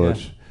great, but.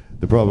 Yeah.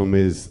 The problem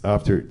is,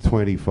 after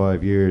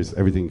 25 years,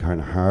 everything kind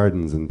of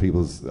hardens and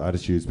people's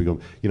attitudes become,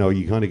 you know,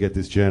 you kind of get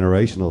this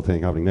generational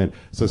thing happening then.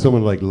 So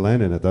someone like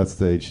Lennon at that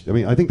stage, I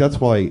mean, I think that's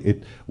why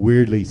it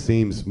weirdly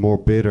seems more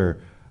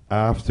bitter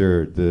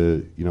after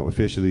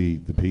officially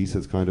the peace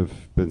has kind of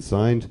been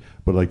signed,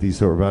 but like these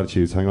sort of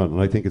attitudes hang on. And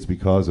I think it's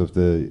because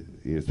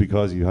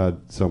you had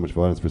so much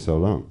violence for so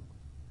long.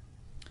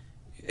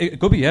 It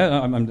could be, yeah.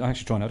 I'm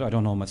actually trying out. I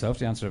don't know myself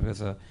the answer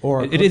because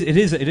it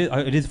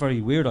is very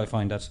weird. I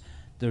find that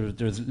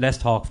there's less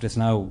talk of this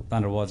now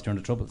than there was during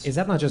the Troubles. Is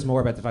that not just more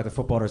about the fact that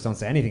footballers don't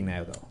say anything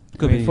now, though?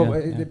 Could be.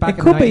 Back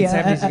in the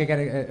 1970s, you could get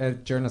a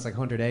journalist like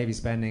Hunter Davies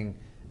spending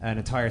an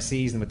entire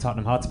season with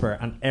Tottenham Hotspur,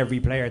 and every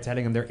player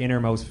telling him their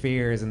innermost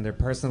fears and their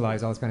personal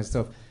lives, all this kind of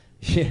stuff.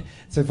 Yeah.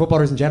 So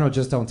footballers in general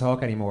just don't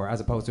talk anymore, as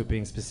opposed to it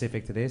being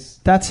specific to this.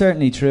 That's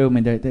certainly true. I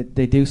mean,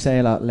 they do say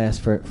a lot less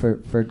for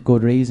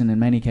good reason in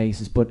many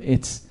cases, but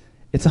it's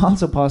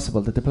also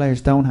possible that the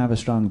players don't have a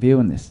strong view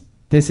in this.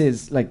 This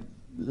is like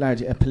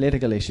largely a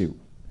political issue.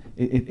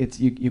 It's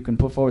you can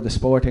put forward the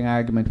sporting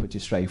argument, which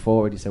is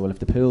straightforward. You say, well, if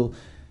the pool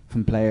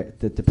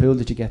the pool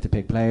that you get to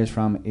pick players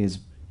from is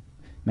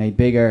made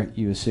bigger,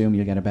 you assume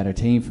you'll get a better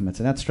team from it.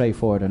 So that's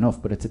straightforward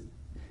enough. But it's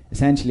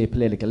essentially a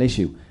political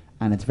issue,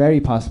 and it's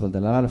very possible that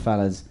a lot of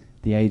fellas,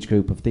 the age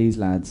group of these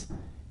lads,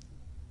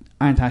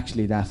 aren't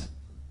actually that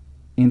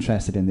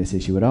interested in this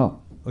issue at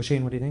all.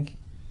 Oisin, what do you think?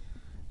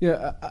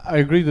 Yeah, I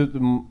agree that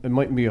it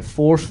mightn't be a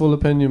forceful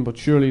opinion, but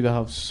surely they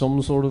have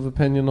some sort of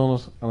opinion on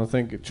it, and I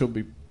think it should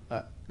be.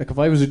 Like if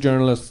I was a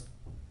journalist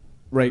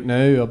right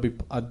now,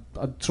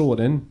 I'd throw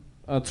it in.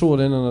 I'd throw it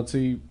in and I'd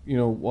see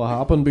what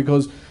happened,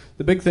 because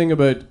the big thing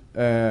about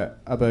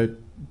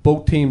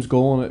both teams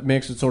going, it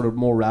makes it sort of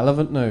more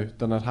relevant now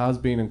than it has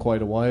been in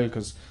quite a while.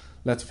 Because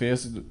let's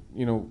face it,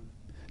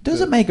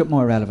 does it make it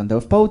more relevant though?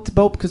 If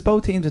because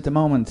both teams at the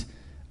moment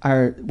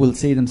will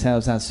see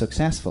themselves as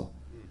successful.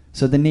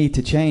 So the need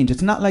to change.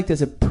 It's not like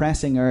there's a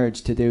pressing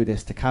urge to do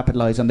this, to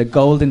capitalise on the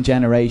golden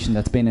generation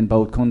that's been in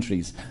both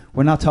countries.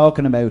 We're not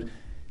talking about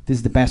this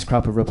is the best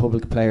crop of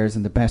Republic players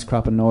and the best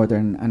crop of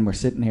Northern, and we're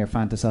sitting here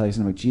fantasising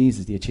about,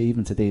 Jesus, the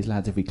achievements of these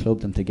lads, if we clubbed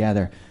them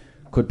together,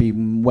 could be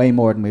way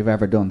more than we've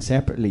ever done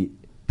separately.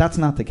 That's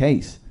not the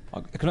case.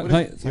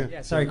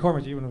 Sorry,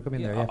 Cormac, you want to come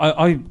in there?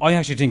 Yeah. I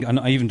actually think, and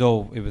even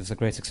though it was a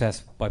great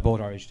success by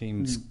both Irish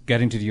teams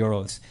getting to the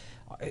Euros,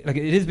 like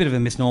it is a bit of a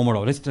misnomer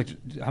though. It's like,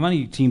 how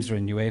many teams are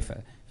in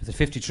UEFA? Is it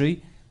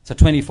 53? So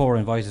 24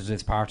 invited to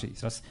this party.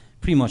 So that's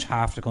pretty much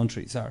half the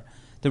countries are.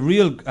 The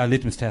real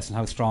litmus test on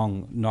how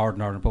strong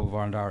Northern Republic of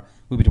Ireland are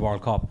will be the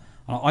World Cup.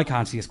 And I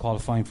can't see us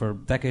qualifying for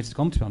decades to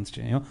come, to be honest,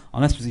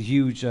 unless there's a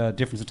huge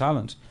difference of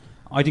talent.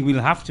 I think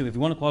we'll have to, if we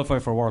want to qualify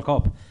for a World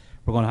Cup,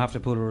 we're going to have to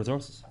pool our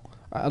resources.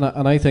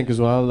 And I think as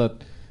well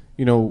that,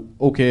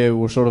 okay,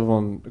 we're sort of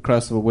on the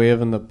crest of a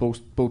wave and that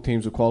both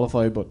teams will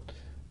qualify, but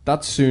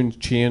that soon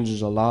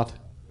changes a lot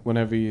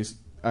whenever you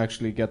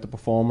actually get the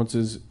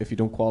performances. If you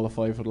don't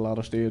qualify for the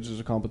latter stages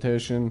of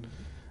competition,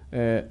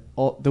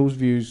 those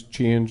views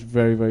change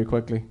very, very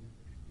quickly.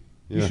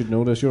 You should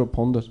know this. You're a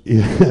pundit.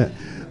 Yeah.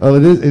 Well,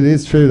 it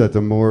is true that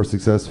the more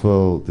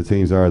successful the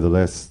teams are, the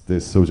less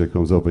this subject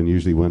comes up, and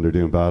usually when they're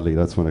doing badly,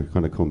 that's when it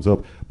kind of comes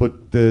up.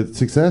 But the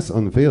success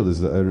on the field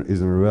is an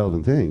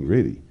irrelevant thing,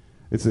 really.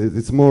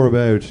 It's more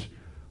about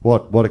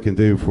what it can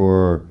do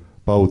for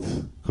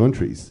both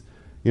countries.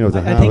 You know,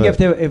 I think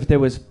if there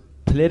was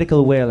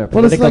political will or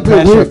political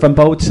pressure from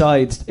both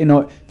sides, you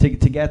know, to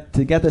get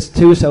this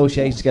two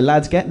associations, get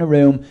lads, get in a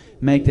room,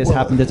 make this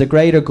happen. There's a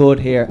greater good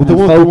here. Well,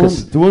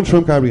 the one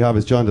trump card we have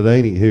is John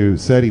Delaney, who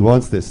said he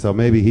wants this, so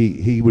maybe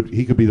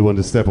he could be the one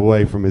to step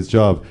away from his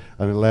job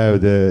and allow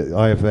the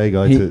IFA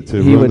guy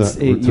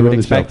to would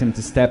expect him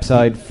to step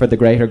aside for the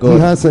greater good. He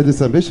has said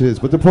this ambition is,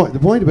 but the point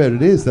about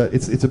it is that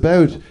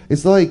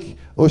it's like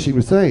Oisin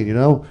was saying, you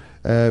know.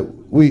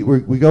 We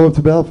go up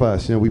to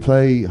Belfast, you know, we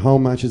play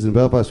home matches in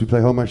Belfast, we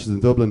play home matches in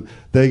Dublin.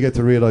 They get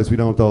to realise we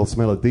don't all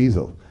smell of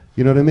diesel.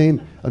 You know what I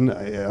mean? And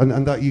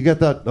that you get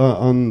that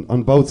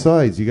on both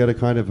sides. You get a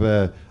kind of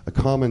a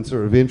common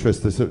sort of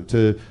interest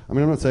to. I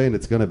mean, I'm not saying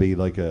it's going to be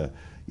like it's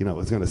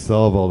going to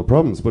solve all the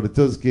problems, but it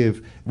does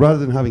give, rather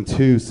than having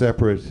two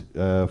separate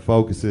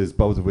focuses,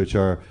 both of which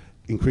are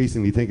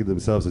increasingly thinking of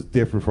themselves as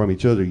different from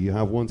each other, you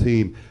have one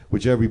team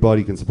which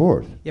everybody can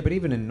support. Yeah, but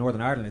even in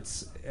Northern Ireland,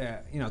 it's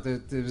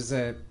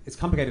it's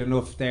complicated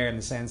enough there in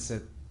the sense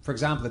that, for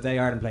example, the day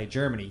Ireland played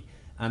Germany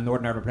and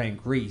Northern Ireland playing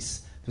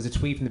Greece, there was a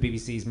tweet from the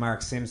BBC's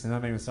Mark Simpson, I don't know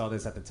if anyone saw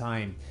this at the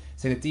time,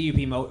 saying that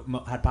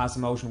DUP had passed a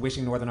motion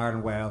wishing Northern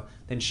Ireland well,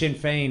 then Sinn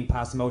Féin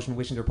passed a motion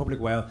wishing the Republic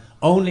well,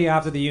 only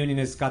after the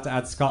Unionists got to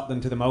add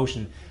Scotland to the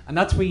motion. And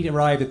that tweet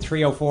arrived at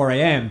 3:04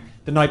 a.m.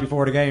 the night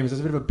before the games. There's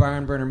a bit of a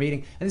barn burner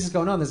meeting. And this is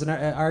going on. There's an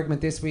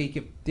argument this week.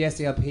 If the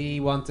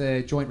SDLP want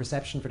a joint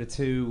reception for the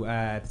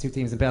two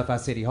teams in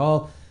Belfast City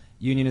Hall,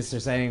 Unionists are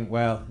saying,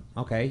 well,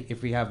 okay,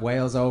 if we have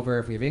Wales over,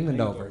 if we have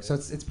England over. So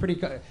it's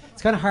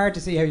kind of hard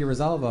to see how you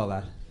resolve all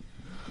that.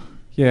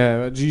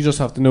 Yeah, you just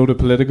have to know the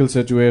political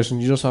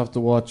situation. You just have to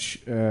watch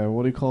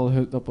what do you call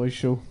that boy's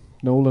show?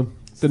 Nolan.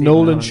 The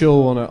Nolan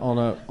show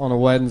on a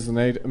Wednesday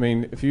night. I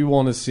mean, if you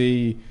want to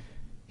see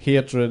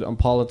hatred and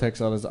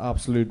politics at its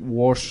absolute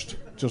worst,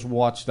 just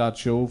watch that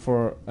show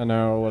for an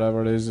hour or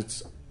whatever it is.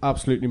 It's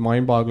absolutely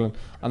mind-boggling.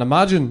 And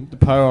imagine the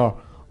power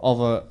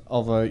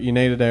of a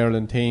United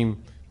Ireland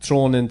team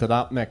thrown into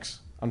that mix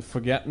and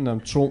forgetting them,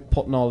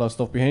 putting all that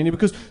stuff behind you,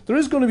 because there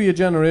is going to be a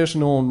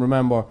generation on.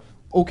 Remember,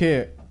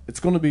 okay, it's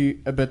going to be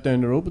a bit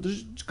down the road, but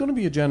there's going to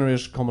be a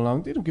generation come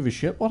along. They don't give a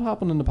shit what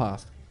happened in the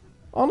past.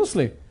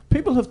 Honestly,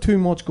 people have too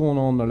much going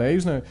on in their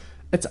lives now.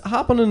 It's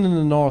happening in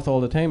the north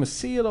all the time. I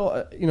see it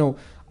all. You know,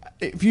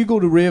 if you go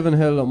to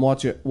Ravenhill and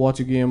watch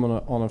a game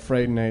on a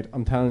Friday night,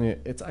 I'm telling you,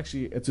 it's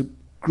a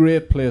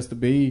great place to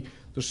be.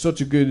 There's such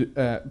a good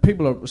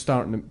people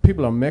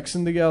are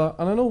mixing together,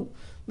 and I know,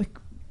 like,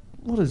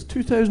 what is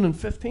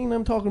 2015?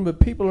 I'm talking about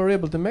people are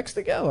able to mix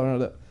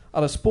together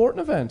at a sporting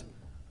event.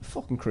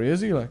 Fucking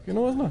crazy, like, you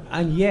know, isn't it?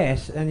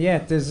 And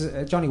yet,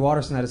 there's Johnny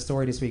Watterson had a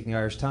story this week in the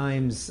Irish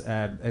Times.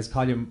 His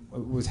column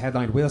was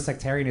headlined "Will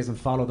Sectarianism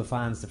Follow the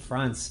Fans to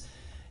France?"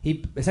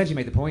 He essentially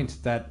made the point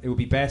that it would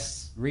be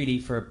best, really,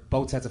 for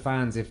both sets of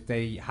fans if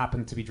they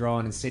happened to be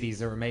drawn in cities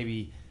that were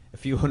maybe a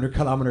few hundred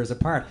kilometres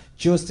apart,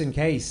 just in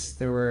case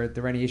there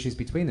were any issues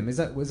between them.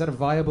 Was that a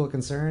viable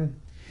concern?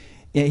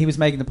 Yeah, he was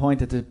making the point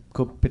that there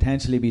could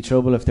potentially be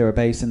trouble if they were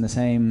based in the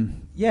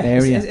same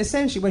area.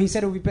 Essentially, well, he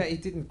said it would be. He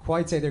didn't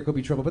quite say there could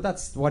be trouble, but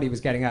that's what he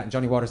was getting at. And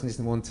Johnny Watterson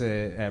isn't the one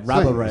to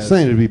rabble rouse.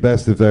 Saying it'd be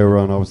best if they were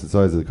on opposite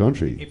sides of the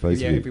country. If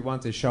we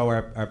want to show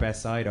our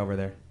best side over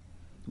there.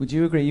 Would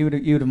you agree? You'd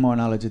have more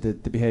knowledge of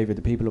the behaviour of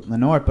the people up in the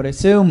north, but I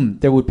assume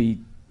there would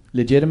be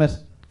legitimate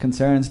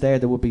concerns there.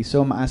 There would be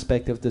some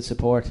aspect of the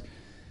support,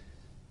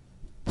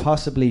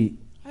 possibly.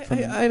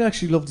 I'd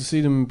actually love to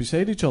see them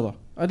beside each other.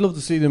 I'd love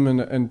to see them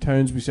in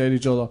towns beside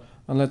each other,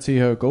 and let's see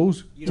how it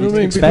goes. You don't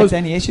expect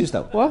any issues,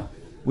 though? What?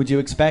 Would you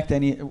expect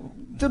any?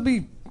 There'll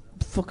be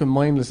fucking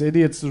mindless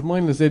idiots. There's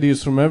mindless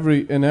idiots from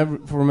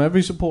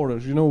every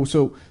supporters, you know.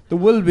 So there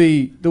will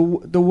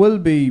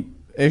be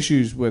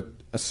issues with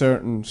a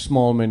certain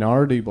small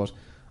minority, but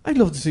I'd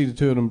love to see the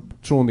two of them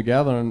thrown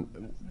together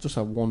and just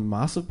have one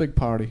massive big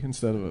party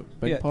instead of a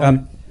big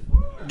party.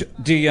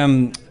 The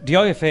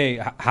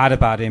IFA had a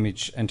bad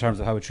image in terms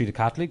of how it treated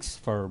Catholics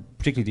for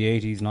particularly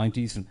the 80s,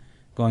 90s and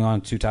going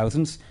on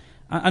 2000s.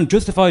 And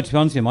justified, to be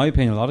honest, in my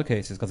opinion, in a lot of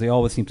cases, because they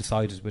always seem to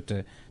side with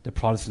the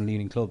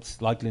Protestant-leaning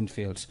clubs like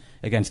Linfield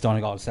against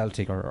Donegal,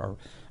 Celtic or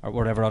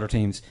whatever other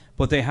teams.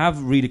 But they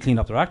have really cleaned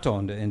up their act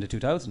in the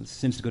 2000s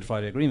since the Good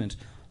Friday Agreement.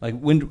 Like,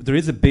 there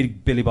is a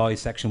big Billy Boy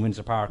section in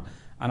Windsor Park,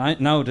 and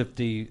now that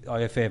the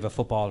IFA have a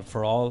Football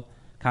for All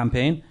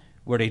campaign,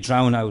 where they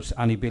drown out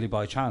any Billy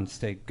Boy chants,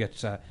 they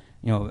get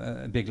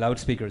big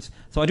loudspeakers.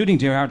 So I do think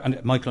they are,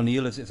 and Michael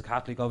O'Neill is a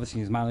Catholic, obviously,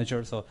 he's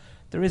manager, so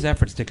there is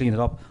efforts to clean it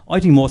up. I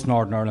think most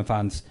Northern Ireland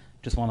fans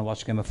just want to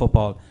watch a game of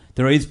football.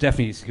 There is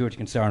definitely a security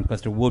concern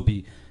because there would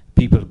be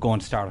people going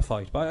to start a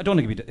fight, but I don't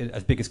think it would be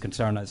as big a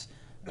concern as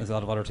a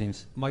lot of other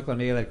teams. Michael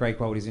O'Neill had a great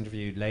quote. He's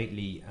interviewed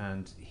lately,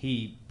 and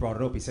he brought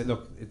it up. He said,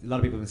 look, a lot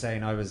of people have been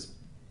saying I was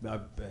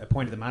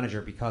appointed the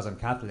manager because I'm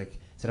Catholic.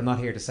 Said I'm not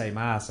here to say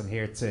mass. I'm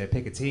here to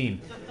pick a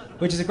team,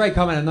 which is a great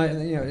comment.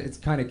 And it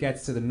kind of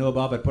gets to the nub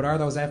of it. But are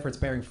those efforts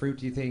bearing fruit?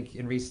 Do you think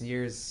in recent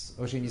years,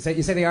 Oisin? You say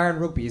they are in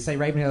rugby. You say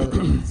Ravenhill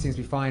seems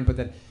to be fine, but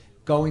that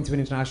going to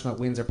an international at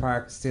Windsor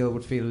Park still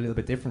would feel a little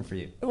bit different for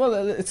you. Well,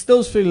 it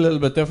does feel a little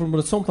bit different, but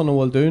it's something I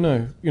will do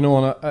now.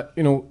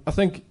 And I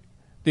think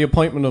the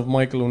appointment of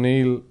Michael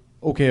O'Neill.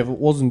 Okay, if it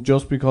wasn't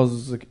just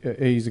because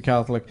he's a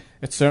Catholic,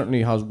 it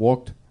certainly has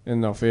worked in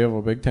their favour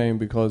big time,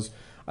 because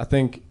I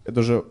think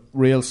there's a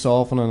real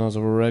softening, as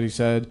I've already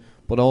said,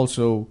 but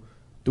also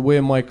the way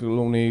Michael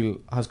O'Neill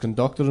has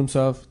conducted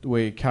himself, the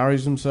way he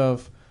carries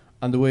himself,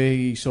 and the way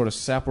he sort of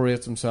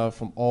separates himself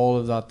from all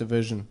of that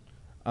division.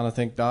 And I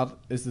think that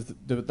is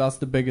that's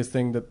the biggest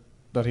thing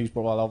that he's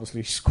brought. Well,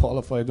 obviously he's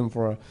qualified them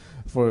for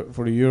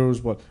the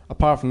Euros, but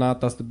apart from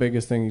that, that's the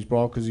biggest thing he's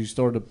brought, because he's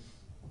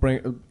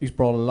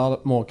brought a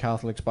lot more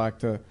Catholics back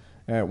to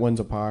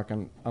Windsor Park,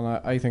 and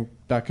I think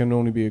that can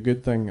only be a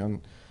good thing.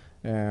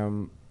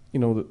 And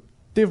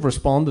they've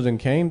responded in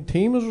kind.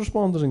 Team has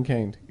responded in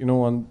kind.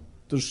 And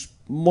there's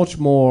much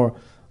more,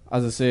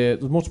 as I say,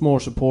 there's much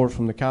more support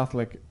from the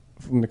Catholic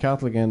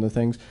end of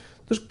things.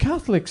 There's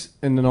Catholics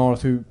in the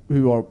north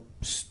who are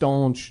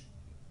staunch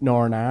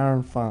Northern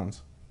Ireland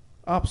fans,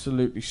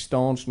 absolutely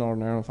staunch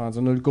Northern Ireland fans,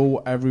 and they'll go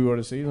everywhere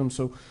to see them.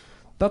 So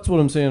that's what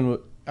I'm saying.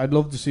 I'd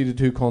love to see the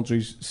two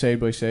countries side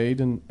by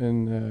side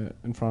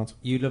in France.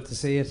 You'd love to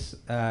see it,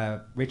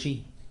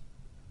 Richie?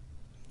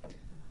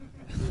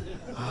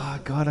 Oh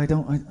God,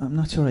 I'm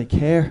not sure I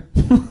care.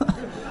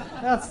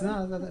 That's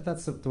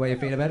the way you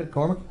feel about it,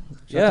 Cormac.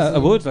 Yeah, I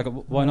would.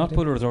 Why not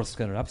put the resources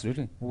together?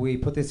 Absolutely. We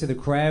put this to the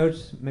crowd.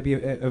 Maybe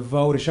a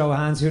vote, a show of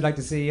hands. Who'd like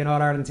to see an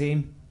All-Ireland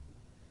team?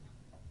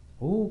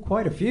 Oh,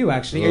 quite a few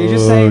actually. Are you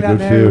just saying that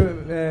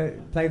now?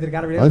 Play the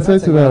gallery. I'd say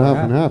it's about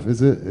half and half.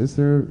 Is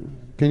there?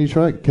 Can you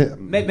try?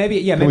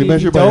 Maybe we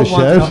measure by a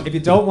shout? If you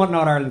don't want an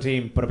All-Ireland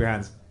team, put up your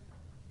hands.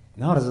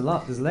 No, there's a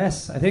lot. There's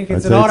less. I think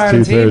it's an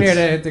All-Ireland team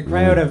here. The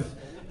crowd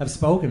have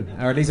spoken,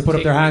 or at least have put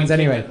up their hands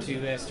anyway.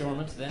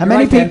 How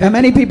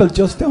many people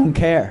just don't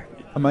care?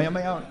 Am I on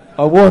my own?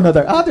 Oh, one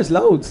other. Oh, there's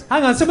loads.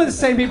 Hang on, some of the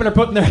same people are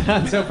putting their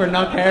hands up for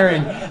not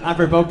caring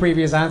after both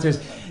previous answers.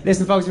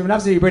 Listen, folks, we've been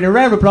absolutely brilliant. A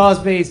round of applause,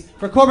 please,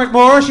 for Cormac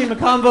Moore, Shane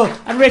McConville,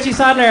 and Richie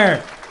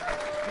Sadler.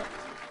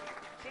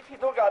 If you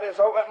don't get this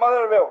out at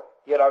Motherwell,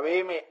 you're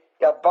away, mate.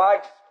 Your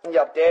bags in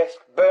your desk,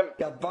 boom.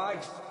 Your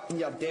bags in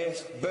your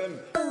desk, boom.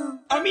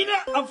 I mean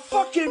it, I'm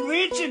fucking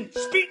raging,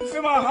 speaking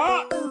from my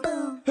heart.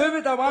 Who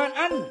would I want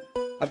in?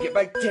 I've got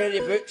big Terry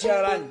Boots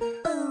here in.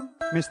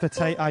 Mr.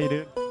 Tate, how you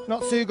doing?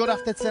 Not too good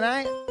after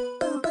tonight.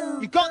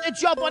 You got the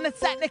job on the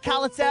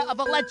technicality of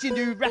a legend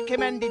who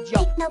recommended you.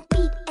 Take no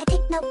beat, I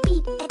take no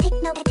beat, I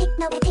take no, I take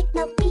no, I take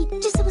no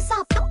beat. Just so what's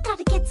up, don't try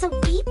to get so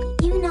deep.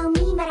 You know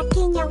me, but I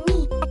can't yell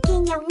me. I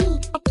can't yell me,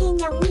 I can't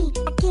yell me.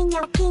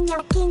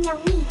 I can't yell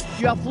me.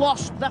 You have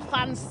lost the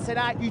fans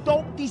tonight. You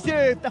don't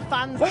deserve the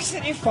fans.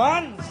 Listen to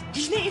fans.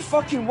 You need to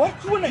fucking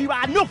work on it. You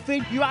are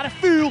nothing, you are a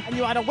fool, and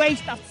you are a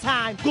waste of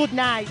time. Good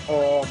night.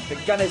 Oh, the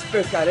Guinness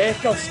Book of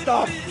Records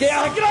stuff. Get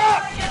a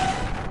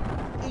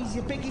grip! He's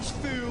the biggest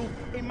fool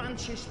in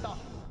Manchester.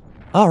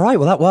 All right,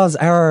 well, that was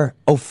our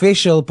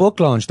official book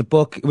launch. The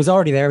book, it was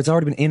already there. It's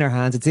already been in our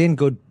hands. It's in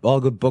all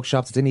good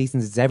bookshops. It's in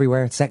Easton's. It's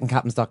everywhere. It's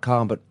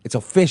secondcaptains.com. But it's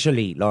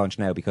officially launched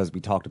now because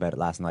we talked about it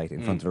last night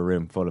in front of a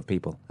room full of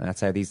people. And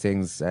that's how these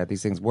things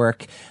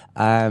work.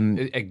 A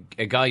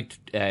guy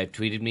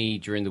tweeted me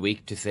during the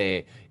week to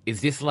say,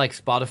 is this like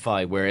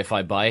Spotify where if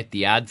I buy it,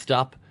 the ads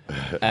stop?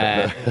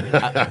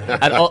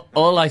 And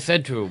all I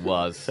said to him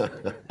was,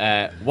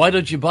 why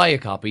don't you buy a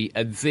copy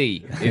and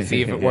see if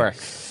it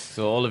works?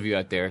 So all of you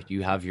out there,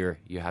 you have your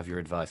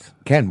advice.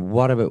 Ken,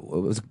 what about? It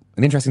was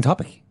an interesting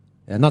topic.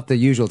 Not the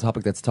usual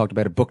topic that's talked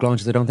about at book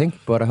launches, I don't think.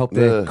 But I hope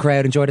the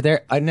crowd enjoyed it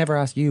there. I'd never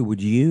asked you,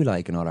 would you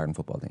like an All-Ireland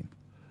football team?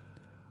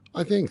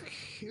 I think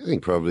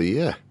probably,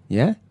 yeah.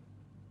 Yeah?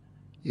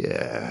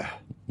 Yeah.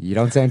 You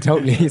don't sound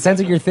totally... It sounds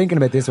like you're thinking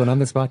about this one on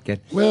the spot, Ken.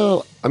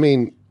 Well, I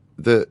mean...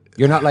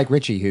 You're not like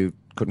Richie, who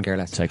couldn't care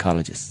less.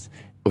 Psychologist.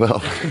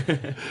 Well,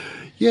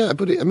 yeah,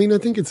 but I mean, I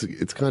think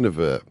it's kind of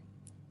a...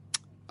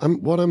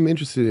 what I'm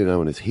interested in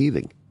now is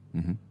healing.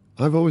 Mm-hmm.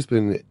 I've always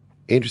been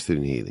interested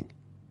in healing.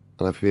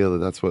 And I feel that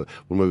that's one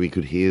way we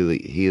could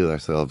heal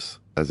ourselves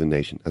as a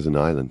nation, as an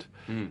island,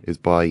 is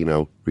by,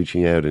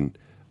 reaching out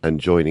and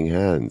joining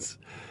hands.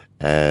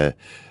 I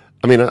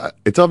mean,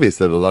 it's obvious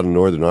that a lot of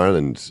Northern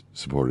Ireland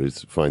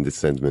supporters find this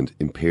sentiment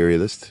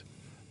imperialist,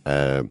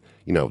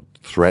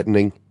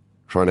 threatening,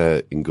 trying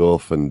to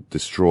engulf and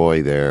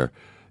destroy their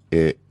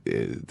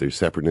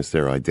separateness,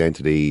 their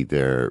identity,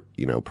 their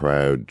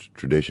proud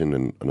tradition,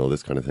 and all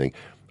this kind of thing.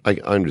 I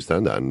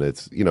understand that, and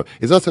it's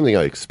not something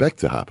I expect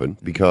to happen,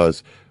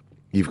 because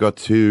you've got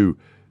two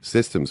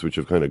systems which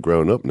have kind of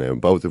grown up now,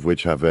 both of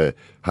which have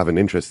an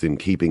interest in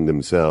keeping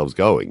themselves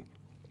going.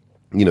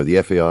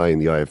 The FAI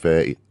and the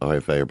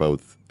IFA are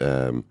both,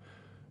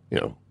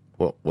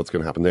 what's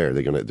going to happen there?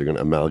 They're going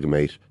to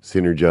amalgamate,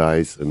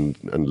 synergize,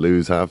 and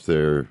lose half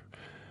their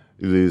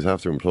lose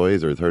half their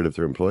employees or a third of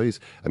their employees.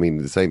 I mean,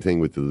 the same thing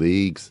with the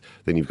leagues.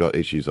 Then you've got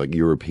issues like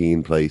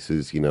European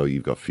places.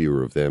 You've got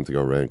fewer of them to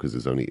go around because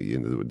there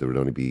would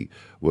only be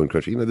one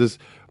country.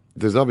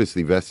 There's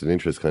obviously vested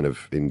interest kind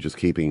of in just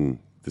keeping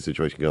the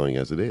situation going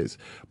as it is.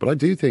 But I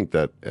do think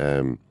that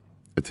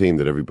a team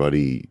that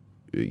everybody,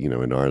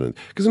 in Ireland,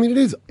 because I mean,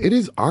 it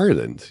is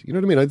Ireland. You know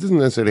what I mean? It doesn't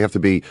necessarily have to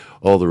be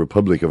all the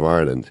Republic of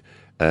Ireland.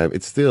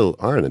 It's still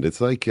Ireland.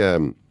 It's like.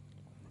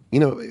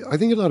 I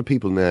think a lot of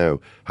people now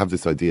have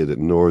this idea that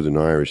Northern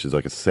Irish is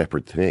like a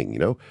separate thing.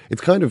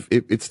 It's kind of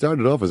it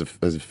started off as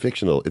a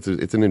fictional. It's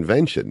an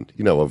invention,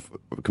 of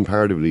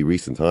comparatively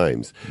recent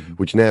times,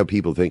 which now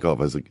people think of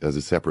as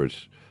a separate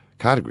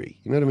category.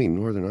 You know what I mean?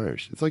 Northern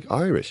Irish. It's like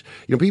Irish.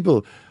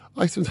 People.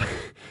 I sometimes,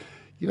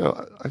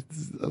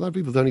 a lot of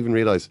people don't even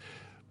realise.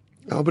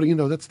 Oh, but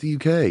that's the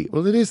UK.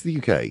 Well, it is the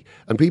UK,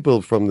 and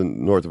people from the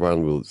north of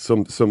Ireland will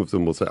some of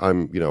them will say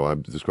I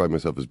describe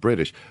myself as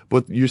British,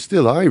 but you're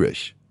still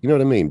Irish. You know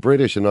what I mean?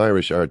 British and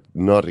Irish are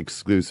not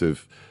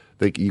exclusive.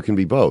 You can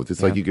be both.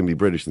 It's like you can be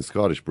British and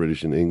Scottish,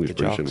 British and English,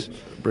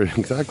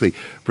 exactly,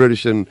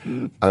 British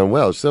and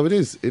Welsh. So it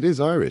is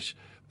Irish.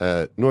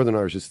 Northern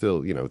Irish is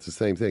still, it's the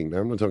same thing. Now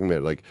I'm not talking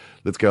about like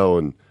let's go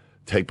and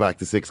take back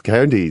the 6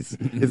 counties.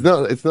 It's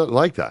not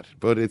like that.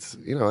 But it's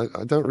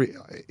I don't.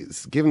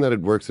 It's given that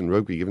it works in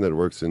rugby, given that it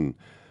works in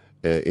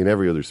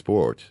every other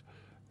sport.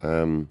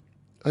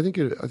 I think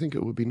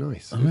it would be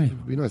nice. Right. It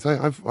would be nice.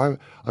 I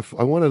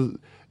want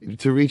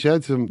to reach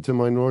out to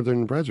my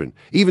northern brethren,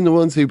 even the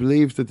ones who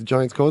believed that the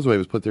Giant's Causeway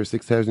was put there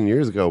 6,000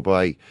 years ago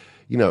by,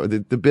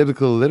 the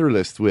biblical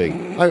literalist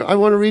wing. I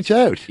want to reach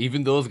out.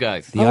 Even those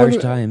guys. The Irish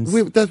Times.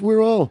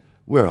 We're all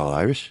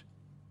Irish.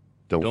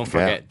 Don't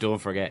forget,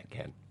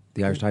 Ken.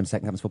 The Irish Times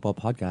Second Captain's Football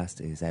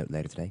podcast is out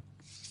later today.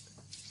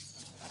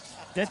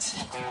 They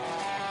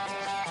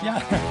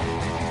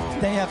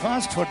have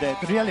asked for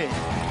that, really.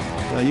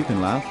 You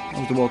can laugh. It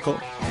was the World Cup.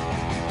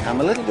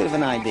 I'm a little bit of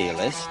an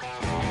idealist,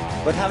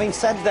 but having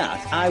said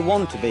that, I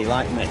want to be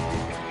like me.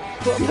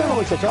 Well, you don't know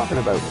what you're talking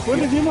about. What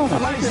did you want? I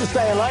managed to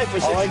stay alive for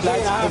 16 and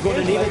a half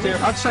years. Leave it there.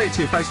 I'd say it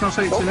to your face, and I'll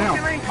say it to you now.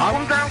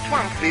 Come down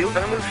Swansfield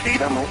and we'll see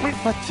them, won't we?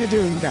 What you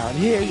doing down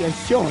here, you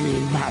shawny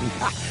man?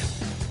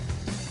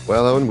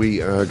 Well, Owen,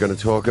 we are going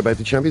to talk about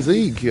the Champions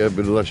League. A bit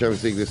of the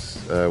Champions League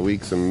this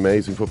week. Some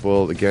amazing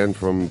football again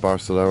from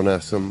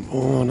Barcelona.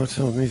 Not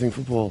so amazing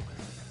football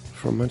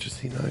from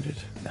Manchester United.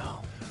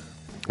 No.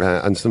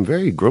 And some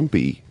very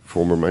grumpy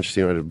former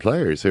Manchester United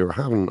players who are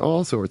having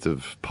all sorts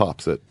of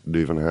pops at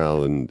Louis van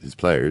Gaal and his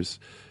players.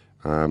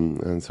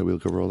 And so we'll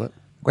cover all that.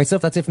 Great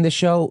stuff. That's it from this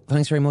show.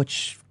 Thanks very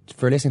much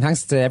for listening.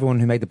 Thanks to everyone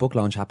who made the book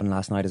launch happen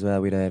last night as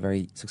well. We had a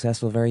very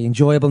successful, very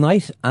enjoyable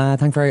night.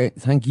 Thank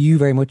you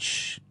very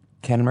much,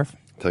 Ken and Murph.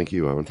 Thank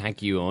you, Owen.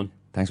 Thank you, Owen.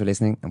 Thanks for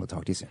listening, and we'll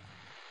talk to you soon.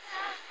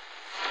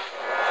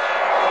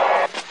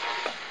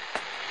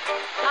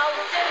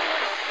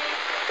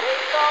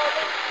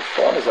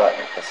 What fun is that?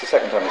 That's the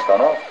second time it's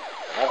gone off.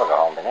 They never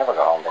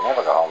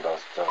go home,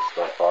 those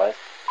boys.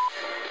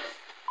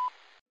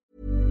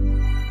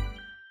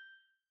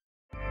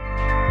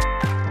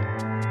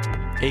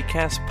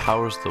 Acast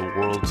powers the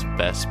world's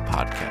best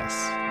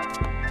podcasts.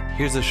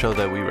 Here's a show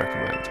that we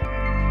recommend.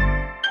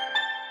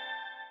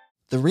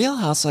 The Real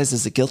Housewives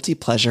is a guilty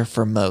pleasure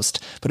for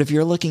most, but if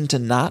you're looking to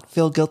not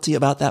feel guilty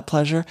about that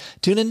pleasure,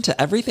 tune in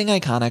to Everything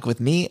Iconic with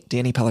me,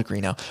 Danny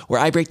Pellegrino, where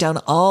I break down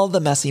all the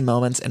messy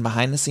moments and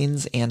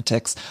behind-the-scenes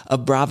antics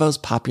of Bravo's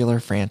popular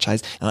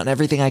franchise. And on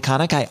Everything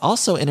Iconic, I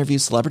also interview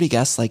celebrity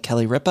guests like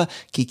Kelly Ripa,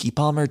 Keke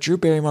Palmer, Drew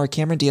Barrymore,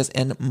 Cameron Diaz,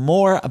 and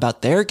more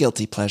about their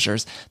guilty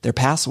pleasures, their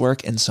past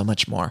work, and so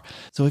much more.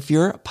 So if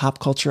you're pop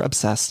culture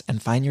obsessed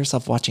and find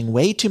yourself watching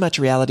way too much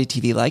reality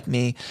TV like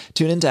me,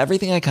 tune into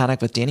Everything Iconic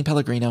with Danny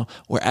Pellegrino,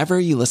 wherever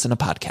you listen to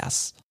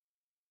podcasts.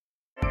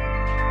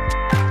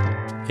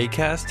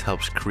 Acast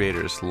helps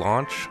creators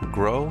launch,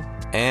 grow,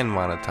 and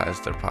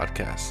monetize their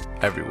podcasts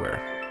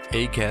everywhere.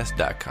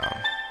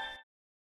 Acast.com.